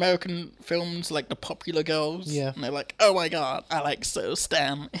in American films, like the popular girls. Yeah. And they're like, oh my god, I like so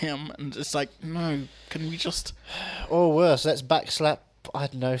stan him. And it's like, no, can we just... Or worse, let's backslap, I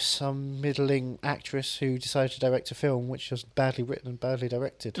don't know, some middling actress who decided to direct a film which was badly written and badly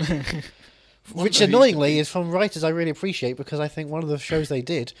directed. Which annoyingly is from writers I really appreciate because I think one of the shows they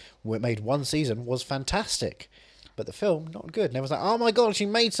did, where it made one season, was fantastic. but the film not good. And everyone's like, oh my god, she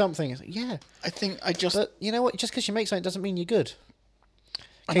made something. It's like, yeah, I think I just. but you know what? Just because you make something doesn't mean you're good.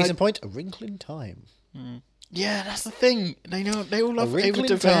 And Case in point, A Wrinkle in Time. Yeah, that's the thing. They all A love Wrinkle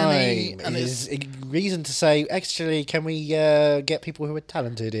Ava in DuVernay, Time and is a reason to say, actually, can we get people who are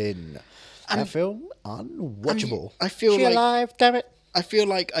talented in that film? Unwatchable. I feel she like- alive, damn it. I feel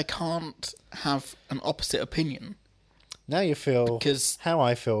like I can't have an opposite opinion Now you feel because how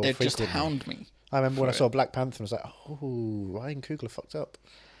I feel. they just frequently. hound me. I remember when I for saw it. Black Panther and was like, oh, Ryan Coogler fucked up.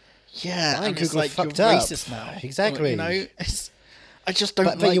 Yeah, Ryan and it's Coogler like fucked you're up. racist now. Exactly. You know, I just don't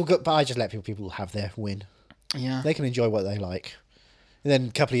But, like. but I just let people have their win. Yeah, They can enjoy what they like. And then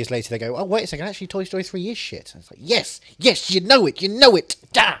a couple of years later, they go, oh, wait a second, actually, Toy Story 3 is shit. And it's like, yes, you know it.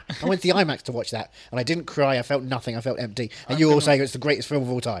 Da! I went to the IMAX to watch that, and I didn't cry, I felt nothing, I felt empty. And you all saying it's the greatest film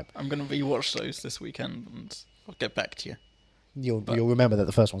of all time. I'm gonna rewatch those this weekend, and I'll get back to you. You'll remember that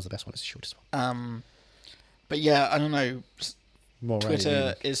the first one's the best one, it's the shortest one. But yeah, I don't know. More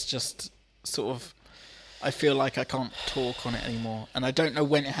Twitter is just sort of. I feel like I can't talk on it anymore, and I don't know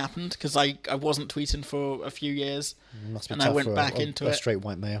when it happened because I wasn't tweeting for a few years, Must be and tough I went for back a into it. straight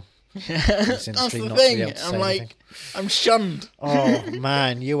white male. That's industry the not to be thing. able to I'm say like, anything. I'm shunned. Oh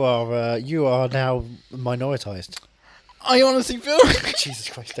man, you are now minoritized. I honestly feel. Jesus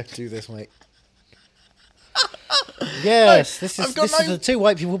Christ, don't do this, mate. Yes, this I've is got the Two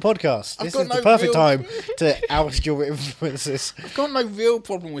White People podcast. I've This got is the no perfect real- time to oust your influences. I've got no real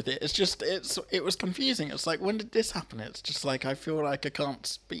problem with it. It's just it was confusing. It's like, when did this happen? It's just like I feel like I can't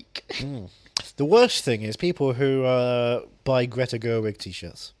speak. The worst thing is people who buy Greta Gerwig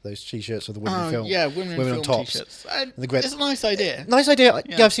t-shirts. Those t-shirts with the women in film. Yeah, women in on film tops. t-shirts. The It's a nice idea. Nice idea.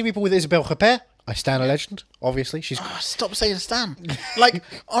 Yeah. Yeah, I've seen people with Isabelle Huppert. I stand a legend. Obviously, she's Oh, stop saying Stan. Like,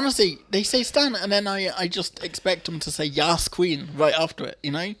 honestly, they say Stan, and then I just expect them to say Yas Queen right after it.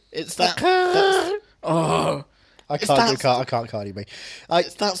 You know, it's that. That's, oh, I It's can't that- I can't Cardi B. I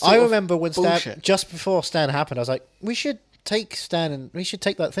that sort I of remember when Stan bullshit. just before Stan happened, I was like, we should take Stan and we should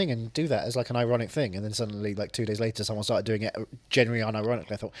take that thing and do that as like an ironic thing. And then suddenly, like 2 days later, someone started doing it genuinely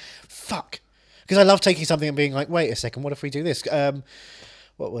unironically. I thought, fuck, because I love taking something and being like, wait a second, what if we do this?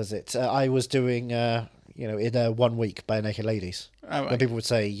 What was it? I was doing, in 1 week, Bare Naked Ladies. Oh, right. When people would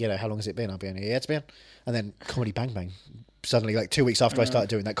say, how long has it been? I'd be like, yeah, it's been. And then Comedy Bang Bang. Suddenly, like 2 weeks after I started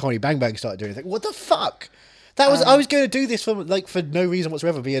doing that, Comedy Bang Bang started doing it. Like, what the fuck? That was I was going to do this for no reason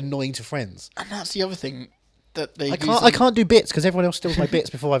whatsoever, be annoying to friends. and that's the other thing that they. I can't do bits because everyone else steals my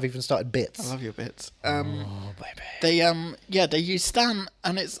bits before I've even started I bits. love your bits. Oh, baby. They use Stan,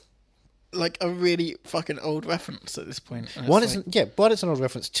 and it's like a really fucking old reference at this point. And it's One, like, one, it's an old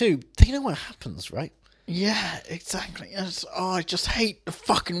reference. Two, they know what happens, right? yeah, exactly. I just hate the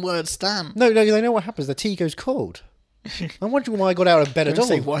fucking word Stan. No, they know what happens. The tea goes cold. I'm wondering why I got out of bed at Don't all.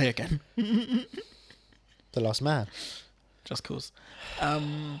 say why again. The Last Man. Just cause.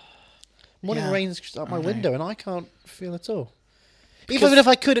 Morning Yeah. rain's up my I know. window and I can't feel at all. Because- Even if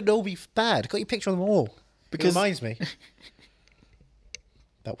I could, it'd all be bad. Got your picture on the wall. Because- It reminds me.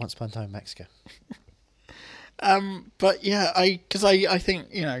 That Once Upon a Time in Mexico. But yeah, I think,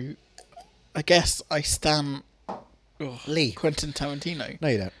 I guess I stan Lee. Quentin Tarantino. No,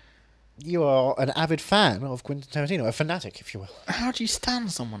 you don't. You are an avid fan of Quentin Tarantino, a fanatic, if you will. How do you stan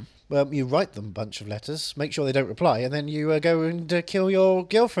someone? Well, you write them a bunch of letters, make sure they don't reply, and then you go and kill your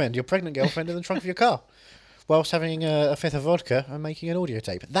girlfriend, your pregnant girlfriend, in the trunk of your car, whilst having a fifth of vodka and making an audio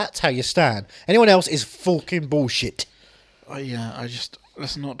tape. That's how you stan. Anyone else is fucking bullshit.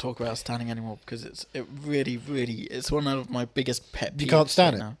 Let's not talk about standing anymore because it really, really, it's one of my biggest pet peeves. You can't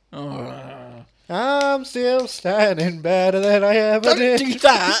stand right it? now. I'm still standing better than I ever Don't did. do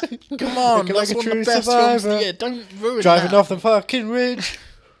that! Come on, Looking like that's a one of true the best films of survivor. the year. Don't ruin Driving that. off the fucking ridge.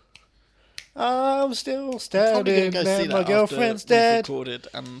 I'm still Probably standing, gonna go see and my that girlfriend's after we've dead. recorded,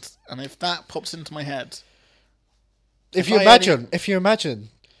 and if that pops into my head, If you imagine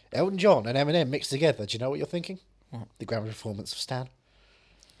Elton John and Eminem mixed together, do you know what you're thinking? What? The grand performance of Stan.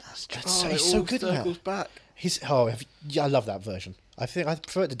 that's so- it he's so all good in that. circles back. I love that version. I think I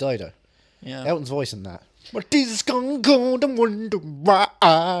prefer it to Dido. Yeah. Elton's voice in that. But this gonna go and wonder why.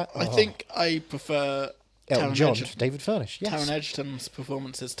 I think I prefer Elton Taron John, Egerton- David Furnish. Yes. Taron Egerton's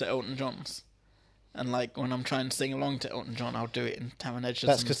performances to Elton John's. And like when I'm trying to sing along to Elton John, I'll do it in Taron Egerton's.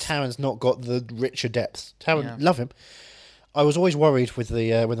 That's because Taron's not got the richer depth. Taron, Yeah. love him. I was always worried with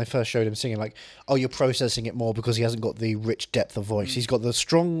the when they first showed him singing, like, oh, you're processing it more because he hasn't got the rich depth of voice. He's got the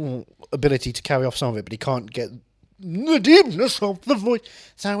strong ability to carry off some of it, but he can't get the deepness of the voice.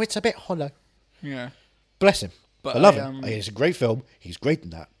 So it's a bit hollow. Yeah. Bless him. But I love I, him. It's a great film. He's great in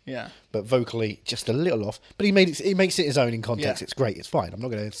that. Yeah. But vocally, just a little off. But he makes it his own in context. Yeah. It's great. It's fine. I'm not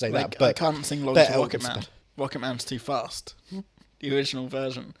going to say Like, that. But I can't sing Long better to Rocket Elton's Man. better. Rocketman's too fast. The original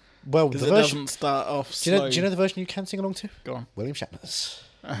version. Well, Because the it version. doesn't start off Do slow. you know the version you can sing along to? Go on. William Shatner's.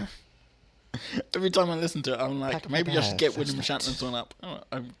 Every time I listen to it, I'm like, Pack my maybe I should get bags, William first Shatner's one up. Oh,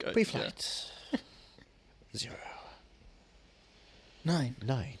 I'm good. Pre-flight. 0. 9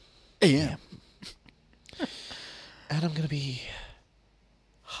 a.m. And I'm gonna be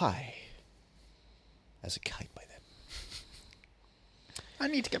high as a kite by then. I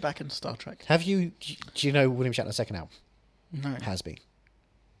need to get back into Star Trek. Have you? Do you know William Shatner's second album? No. Has been.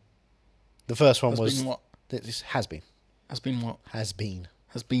 The first one Has was been what? This has been. Has been what? Has been.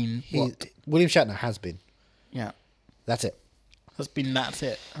 Has been what? William Shatner has been. Yeah. That's it. Has been that's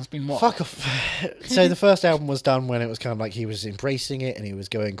it. Has been what? Fuck off. So the first album was done when it was kind of like he was embracing it and he was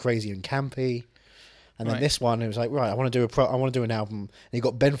going crazy and campy. And then Right. this one, it was like, right, I want to do an album. And he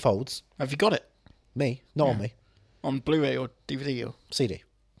got Ben Folds, Have you got it? me, not on me, On Blu-ray or DVD or CD,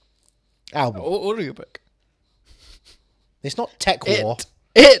 album. audiobook? It's not Tech War.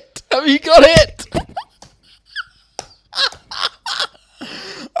 It! Have you got it?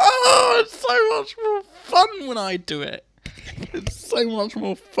 Oh, it's so much more fun when I do it. It's so much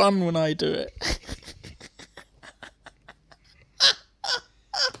more fun when I do it.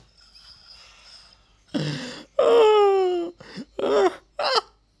 Oh.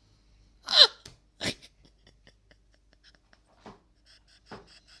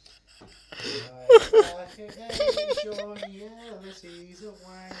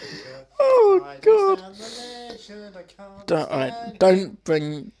 Oh god! Don't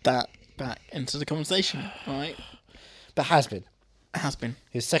bring that back into the conversation, alright? But has been. It has been,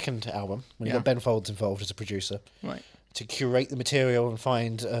 His second album, when he Yeah. got Ben Folds involved as a producer, right? to curate the material and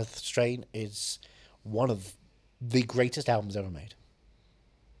find Earth Strain, is one of the greatest albums ever made.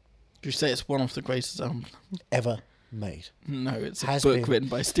 Did you say it's one of the greatest albums? Ever made. No, it's a Has book been. written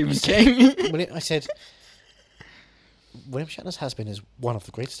by Stephen King. I said, William Shatner's Has Been is one of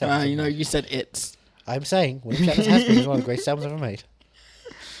the greatest albums. You ever know, made. you said it's. I'm saying William Shatner's Has Been is one of the greatest albums ever made.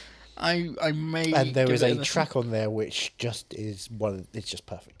 I may. And there give is it a listen. track on there which just is it's just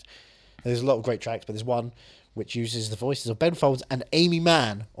perfect. There's a lot of great tracks, but there's one which uses the voices of Ben Folds and Amy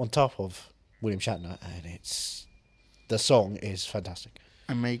Mann on top of William Shatner, and the song is fantastic.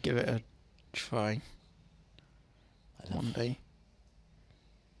 I may give it a try. One day.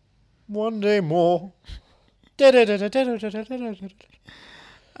 One day more. Yeah,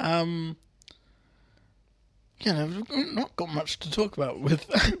 no, we've not got much to talk about with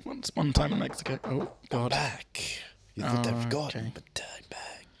Once Upon a Time in Mexico. Oh God. Back. You thought I'd forgotten, okay. but I'm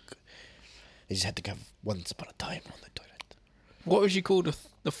back. I just had to go Once Upon a Time on the toilet. What would you call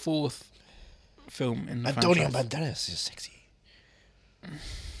the fourth film in the Antonio franchise? Banderas is sexy.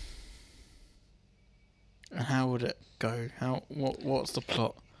 And how would it go? What's the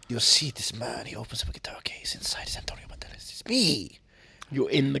plot? You'll see this man, he opens up a guitar case. Inside is Antonio Banderas. It's me. You're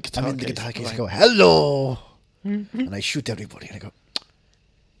in the guitar I'm in the case. guitar case. I right. go, hello. And I shoot everybody. And I go,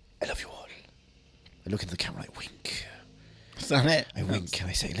 I love you all. I look into the camera, I wink. Is that it? I wink and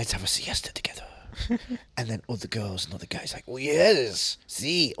I say, let's have a siesta together. And then all the girls and all the guys like, oh yes,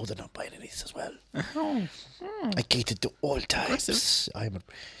 see. Oh, they're not buying any as well. Oh. I cater to all types. Aggressive.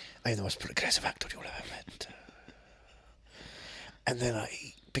 I'm the most progressive actor you'll ever met. And then I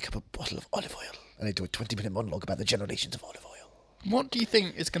pick up a bottle of olive oil and I do a 20-minute monologue about the generations of olive oil. What do you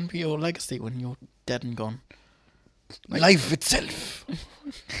think is going to be your legacy when you're dead and gone? Life itself.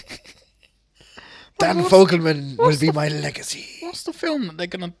 Dan Fogelman will be my legacy. What's the film that they're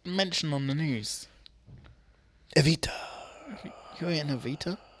going to mention on the news? Evita. You're in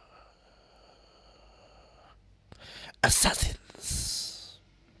Evita? Assassins.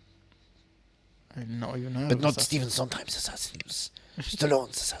 I did not even know. But it not was Stephen Sondheim's assassins.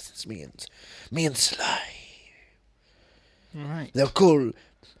 Stallone's assassins. Me and Sly. Right. They'll call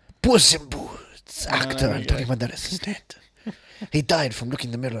Puss in Boots actor there we Antonio go. Banderas is dead. He died from looking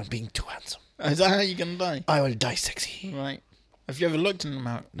in the mirror and being too handsome. Is that how you're going to die? I will die sexy. Right. Have you ever looked in the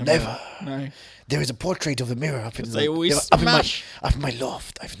mirror? Never. No. There is a portrait of the mirror up in They always up in smash. my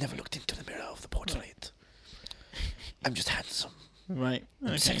loft. I've never looked into the mirror of the portrait. I'm just handsome. Right. I'm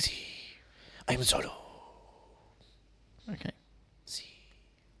Okay. sexy. I'm solo. Okay. See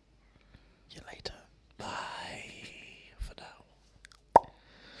You later. bye for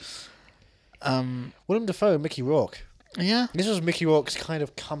now. Willem Dafoe and Mickey Rourke. Yeah. This was Mickey Rourke's kind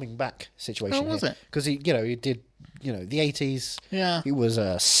of coming back situation. Oh, was it? Because he did, the 80s. Yeah. He was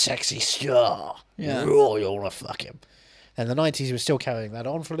a sexy star. Yeah. Oh, you want to fuck him. And the 90s, he was still carrying that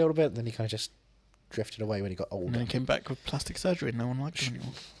on for a little bit. Then he kind of just drifted away when he got And older. then he came back with plastic surgery and no one liked him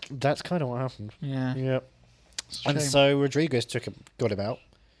anymore. That's kind of what happened. Yeah. Yeah. It's a And shame. so Rodriguez got him out.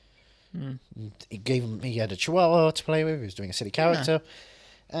 He had a chihuahua to play with. He was doing a silly character.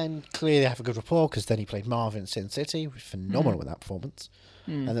 And clearly they have a good rapport because then he played Marvin in Sin City. He was phenomenal with that performance.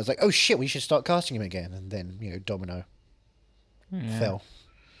 And it was like, oh shit, we should start casting him again. And then, Domino fell.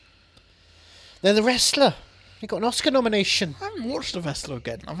 Then The Wrestler. He got an Oscar nomination. I haven't watched The Wrestler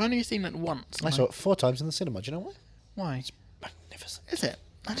again. I've only seen it once. I saw it 4 times in the cinema. Do you know why? Why? It's magnificent. Is it?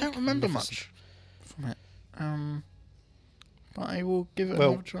 I don't remember much from it. But I will give it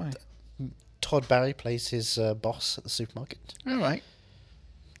another try. Todd Barry plays his boss at the supermarket. All right.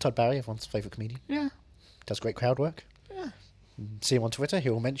 Todd Barry, everyone's favourite comedian. Yeah. Does great crowd work. Yeah. See him on Twitter. He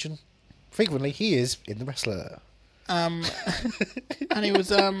will mention frequently he is in The Wrestler. And he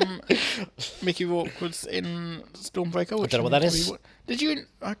was Mickey Rourke was in Stormbreaker. I don't know what that is. Did you?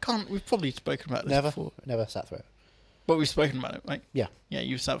 I can't. We've probably spoken about this before. Never sat through it. But we've spoken about it, right? Yeah. Yeah,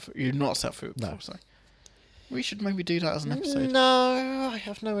 you've not sat through it before. No. So we should maybe do that as an episode. No, I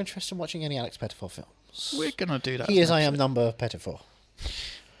have no interest in watching any Alex Pettifor films. We're gonna do that. He is I Am Number Pettifor.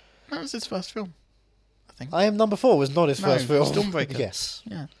 That was his first film, I think. I Am Number 4 was not his first film. Stormbreaker. Yes.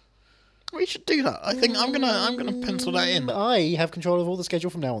 Yeah. We should do that. I think I'm gonna pencil that in. I have control of all the schedule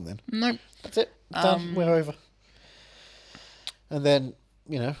from now on. Then Nope. that's it. Done. We're over. And then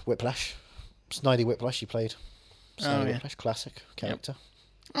Whiplash, Snidey Whiplash. He played Snidey Whiplash, classic character.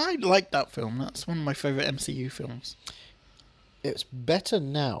 I like that film. That's one of my favourite MCU films. It's better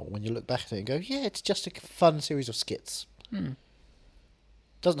now when you look back at it and go, yeah, it's just a fun series of skits.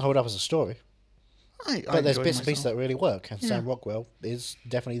 Doesn't hold up as a story. But there's bits and pieces that really work, and Sam Rockwell is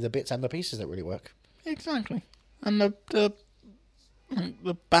definitely the bits and the pieces that really work. Exactly. And the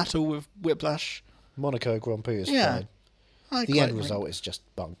battle with Whiplash. Monaco Grand Prix is fine. The end result is just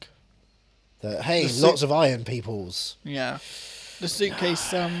bunk. Lots of iron peoples. Yeah. The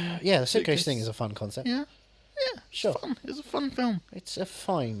suitcase. The suitcase thing is a fun concept. Yeah. Yeah. Sure. Fun. It's a fun film. It's a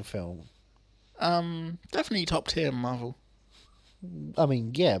fine film. Definitely top tier Marvel. I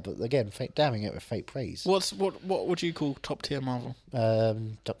mean, yeah, but again, damning it with fake praise. What would you call top tier Marvel?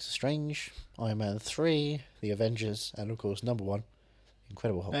 Doctor Strange, Iron Man 3, The Avengers, and of course number 1,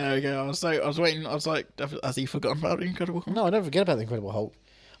 Incredible Hulk. There we go. I was waiting. I was like, has he forgotten about the Incredible Hulk? No, I never forget about the Incredible Hulk.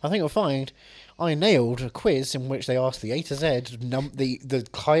 I think you'll find I nailed a quiz in which they asked the A to Z, the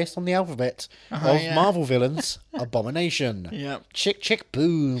highest on the alphabet of Marvel villains, Abomination. Yeah. Chick,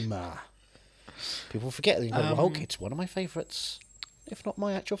 boom. People forget the Incredible Hulk. It's one of my favourites, if not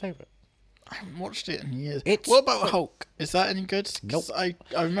my actual favourite. I haven't watched it in years. It's what about Hulk? Is that any good? 'Cause Nope. I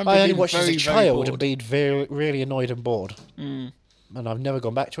remember I only being watched it as very, a very child bored. and being really annoyed and bored. And I've never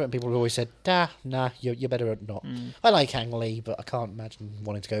gone back to it, and people have always said, nah, you're better not. I like Ang Lee, but I can't imagine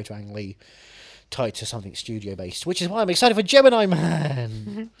wanting to go to Ang Lee tied to something studio-based, which is why I'm excited for Gemini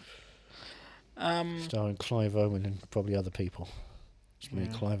Man! Starring Clive Owen and probably other people. It's me,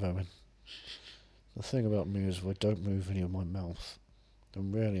 Clive Owen. The thing about me is if I don't move any of my mouth,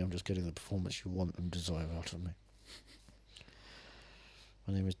 then really I'm just getting the performance you want and desire out of me.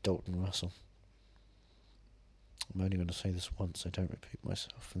 My name is Dalton Russell. I'm only going to say this once, I don't repeat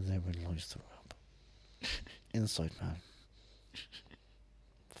myself, and therein lies the rub. Inside Man.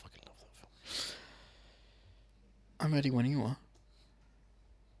 Fucking love that film. I'm ready when you are.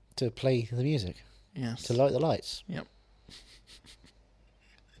 To play the music. Yes. To light the lights. Yep.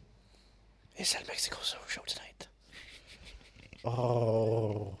 It's El Mexico show tonight.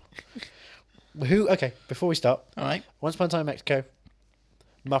 Oh. Okay, before we start. All right. Once Upon a Time in Mexico.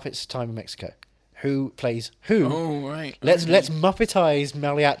 Muppets Time in Mexico. Who plays who? Oh, right. Let's Muppetize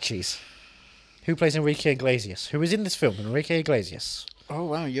mariachis. Who plays Enrique Iglesias? Who is in this film? Enrique Iglesias. Oh,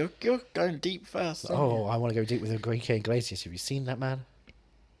 wow. You're going deep first. Oh, I want to go deep with Enrique Iglesias. Have you seen that man?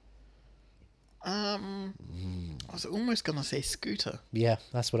 I was almost going to say Scooter. Yeah,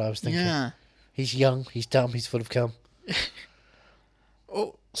 that's what I was thinking. Yeah. He's young, he's dumb, he's full of cum.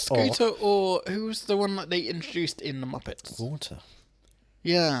 Oh, Scooter or who's the one that they introduced in the Muppets? Walter.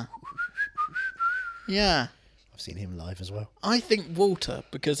 Yeah. Yeah. I've seen him live as well. I think Walter,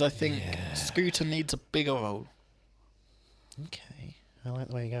 because I think Scooter needs a bigger role. Okay, I like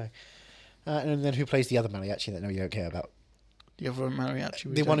the way you go. And then who plays the other mariachi that you don't care about? The other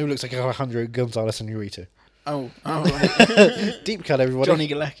mariachi. The one who looks like Alejandro Gonzalez Inarritu. Oh, right. Deep cut, everybody. Johnny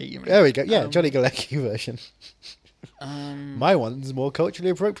Galecki, you mean? There we go. Yeah, Johnny Galecki version. My one's more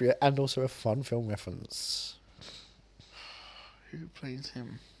culturally appropriate and also a fun film reference. Who plays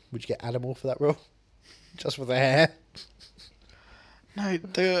him? Would you get Animal for that role? Just for the hair? No,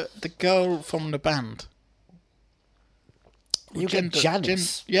 the girl from the band. You get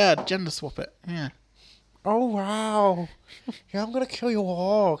Janice. Gender swap it. Yeah. Oh, wow. Yeah, I'm going to kill you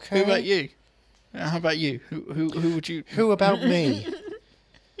all, okay? Who about you? How about you? Who would you... Who about me?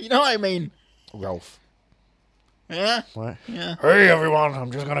 You know what I mean? Rolf. Yeah. Right. Yeah. Hey everyone,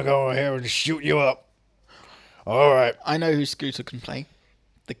 I'm just gonna go over here and shoot you up. All right. I know who Scooter can play.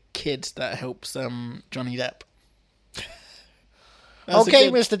 The kid that helps Johnny Depp. That's Okay,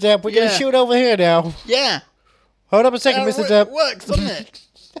 a good- Mr. Depp, we're Yeah. gonna shoot over here now. Yeah. Hold up a second, Mr. Depp. It works, doesn't it?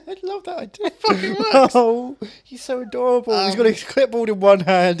 I love that idea. fucking works. Oh, he's so adorable. He's got his clipboard in one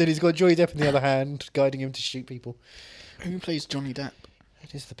hand and he's got Johnny Depp in the other hand, guiding him to shoot people. Who plays Johnny Depp?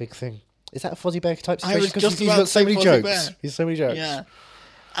 It is the big thing. Is that a Fozzie Bear type I situation? was 'Cause just he's about got to so say many Fozzie jokes. Bear. He's so many jokes. Yeah.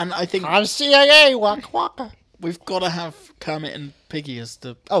 And I think I'm CIA, waka waka. we've got to have Kermit and Piggy as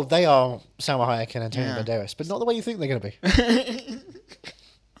the... Oh, they are Salma Hayek and Antonio Yeah. Banderas, but not the way you think they're going to be.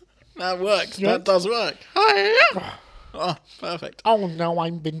 That works. Yeah. That does work. Oh, perfect. Oh no,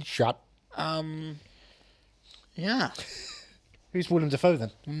 I've been shot. Yeah. Who's Willem Dafoe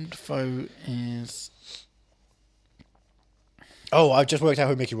then? Willem Dafoe is... Oh, I've just worked out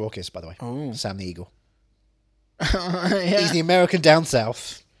who Mickey Rourke is, by the way. Oh. Sam the Eagle. yeah. He's the American down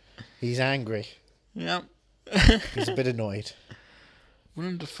south. He's angry. Yeah. He's a bit annoyed.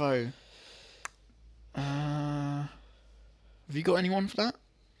 Willem Dafoe. Have you got anyone for that?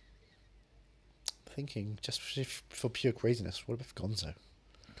 Thinking, just for pure craziness, what about Gonzo?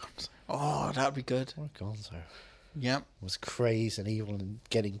 Oh, that'd be good. What if Gonzo Yep. was crazed and evil and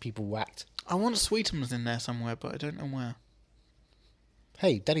getting people whacked? I want Sweetums in there somewhere, but I don't know where.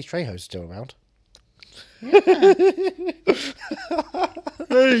 Hey, Danny Trejo's still around. Hey,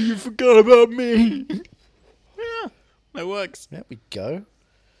 you forgot about me. Yeah, that works. There we go.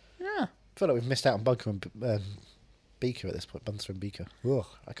 Yeah. I feel like we've missed out on Bunker and Beaker at this point. Bunker and Beaker. Ugh,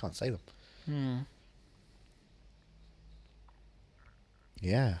 I can't say them.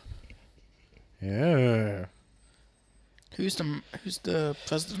 Yeah. Yeah. Who's the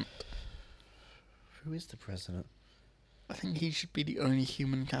president? Who is the president? I think he should be the only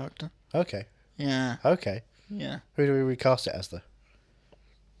human character. Okay. Yeah. Okay. Yeah. Who do we recast it as, though?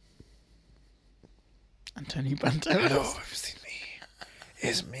 Antonio Banderas. it's me.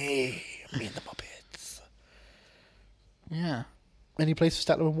 It's me. Me and the Muppets. Yeah. Any place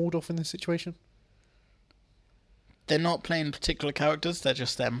for Statler and Waldorf in this situation? They're not playing particular characters, they're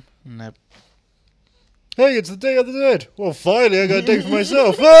just them. And they're... Hey, it's the Day of the Dead. Well, finally, I got a day for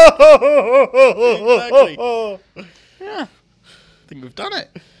myself. Exactly. Yeah. I think we've done it.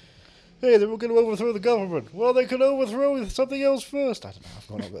 Hey, they were going to overthrow the government. Well, they could overthrow something else first. I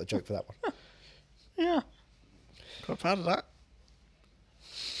don't know. I've got a joke for that one. Yeah. Quite proud of that.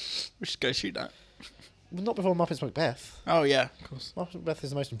 We should go shoot that. Well, not before Muppets Macbeth. Oh, yeah, of course. Muppets Macbeth is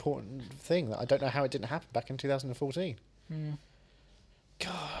the most important thing. That I don't know how it didn't happen back in 2014.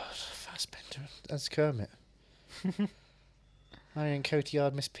 God, Fassbender as Kermit. Marion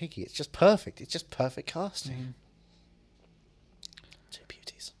Cotillard, Miss Piggy. It's just perfect. It's just perfect casting. Two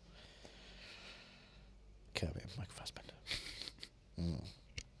beauties. Kermit and Michael Fassbender.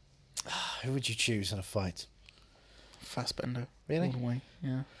 Who would you choose in a fight? Fassbender. Really? All the way.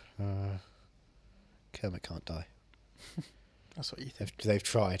 Yeah. Kermit can't die. That's what you think. They've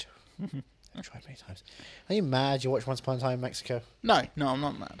tried. They've tried many times. Are you mad you watched Once Upon a Time in Mexico? No, I'm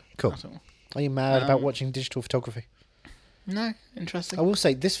not mad. Cool. At all. Are you mad about watching digital photography? No, interesting. I will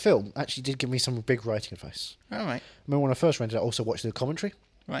say, this film actually did give me some big writing advice. All right. I remember when I first rented it, I also watched the commentary.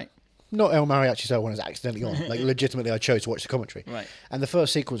 Right. Not El Mariachi Show when it was accidentally on. Like, legitimately, I chose to watch the commentary. Right. And the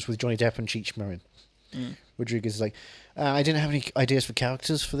first sequence with Johnny Depp and Cheech Marin. Rodriguez is like, I didn't have any ideas for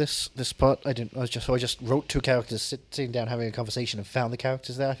characters for this part. I just wrote two characters sitting down having a conversation and found the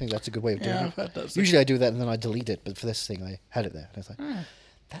characters there. I think that's a good way of doing Yeah, it. I've heard that's Usually I do that and then I delete it, but for this thing I had it there. And I was like,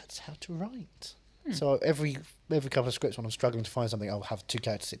 that's how to write. So every couple of scripts when I'm struggling to find something, I'll have two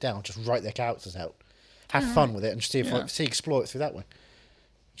characters sit down, just write their characters out, have fun with it, and see if I explore it through that way.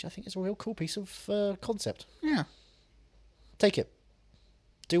 Which I think is a real cool piece of concept. Yeah. Take it.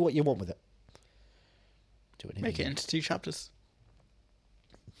 Do what you want with it. Do it. Make it into 2 chapters.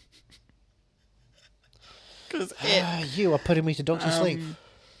 Because You are putting me to doctor's sleep.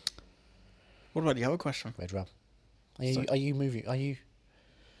 What about the other question? Red Rum. Are you movie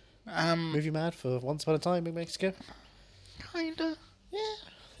mad for Once Upon a Time in Mexico? Kinda. Yeah.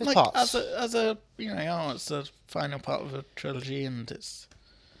 There's Like parts. as a it's the final part of a trilogy, and it's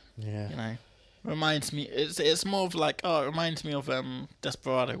Yeah. reminds me. It's more of like it reminds me of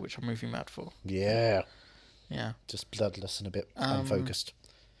Desperado, which I'm movie mad for. Yeah. Yeah. Just bloodless and a bit unfocused.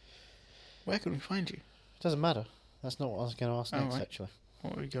 Where can we find you? Doesn't matter. That's not what I was going to ask next, right. actually.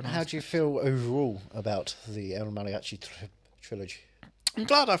 What are we going to How do you feel overall about the El Mariachi trilogy? I'm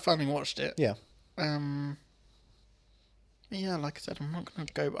glad I finally watched it. Yeah. Yeah, like I said, I'm not going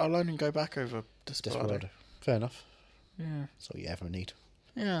to go. I'll only go back over Desperado. Desperado. Fair enough. Yeah. That's all you ever need.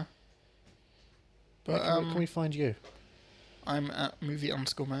 Yeah. But Where can we find you? I'm at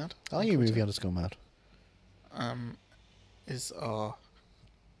movie_mad. Are you movie_mad? Is our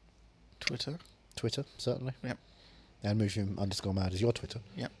Twitter. Twitter, certainly. Yep. And movie_mad is your Twitter.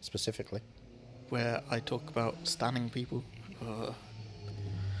 Yep. Specifically. Where I talk about standing people.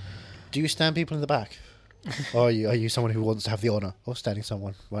 Do you stand people in the back? Or are you someone who wants to have the honour of standing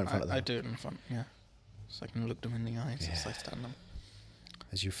someone right in front of them? I do it in front, yeah. So I can look them in the eyes as I stand them.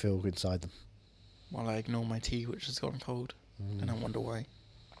 As you feel inside them. While I ignore my tea, which has gone cold. And I wonder why.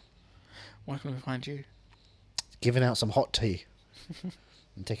 Why can we find you? Giving out some hot tea.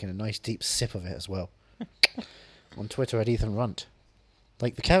 And taking a nice deep sip of it as well. On Twitter at Ethan Runt.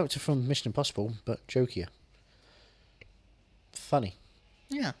 Like the character from Mission Impossible, but jokier. Funny.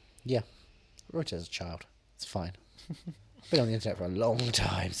 Yeah. Yeah. I wrote it as a child. It's fine. Been on the internet for a long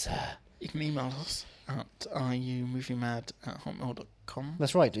time, sir. You can email us at areyomoviemad@hotmail.com.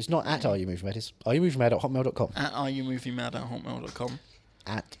 That's right. It's not at areyomoviemad. It's areyomoviemad@hotmail.com. At areyomoviemad@hotmail.com.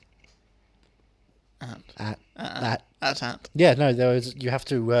 At. Yeah, no, you have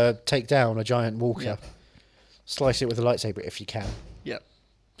to take down a giant walker. Yep. Slice it with a lightsaber if you can. Yep.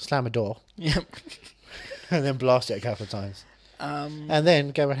 Slam Slam a door. Yep. And then blast it a couple of times. And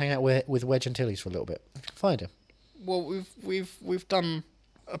then go and hang out with Wedge and Tilly's for a little bit. If you can find him. Well, we've done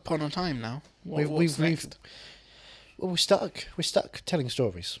Upon a Time now. What's We've next? Well, we're stuck telling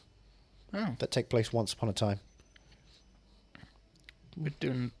stories Oh, that take place once upon a time. we're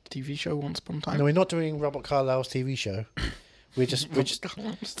doing a TV show Once Upon a Time. No, we're not doing Robert Carlyle's TV show. We're just.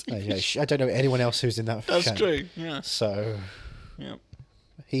 I don't know anyone else who's in that. That's show. true. Yeah. So Yep.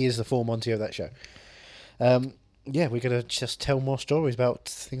 he is the full Monty of that show. Yeah, we're gonna just tell more stories about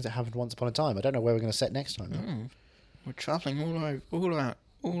things that happened once upon a time. I don't know where we're gonna set next time. Though. We're travelling all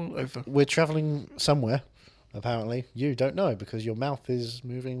over. We're travelling somewhere. Apparently, you don't know because your mouth is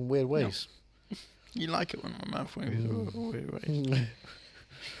moving weird ways. You like it when my mouth moves weird ways.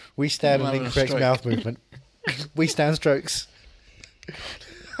 We stand I'm an having a incorrect stroke. mouth movement. We stand strokes.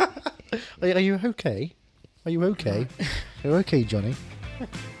 Are you okay? Are you okay? Are you okay, Johnny?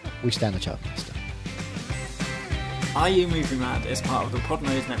 We stand the Chartmaster. Are You Movie Mad is part of the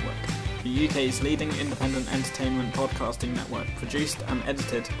Podnose Network, the UK's leading independent entertainment podcasting network, produced and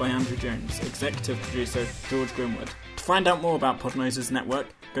edited by Andrew Jones, executive producer George Grimwood. To find out more about Podnose's network,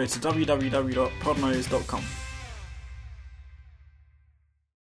 go to www.podnose.com.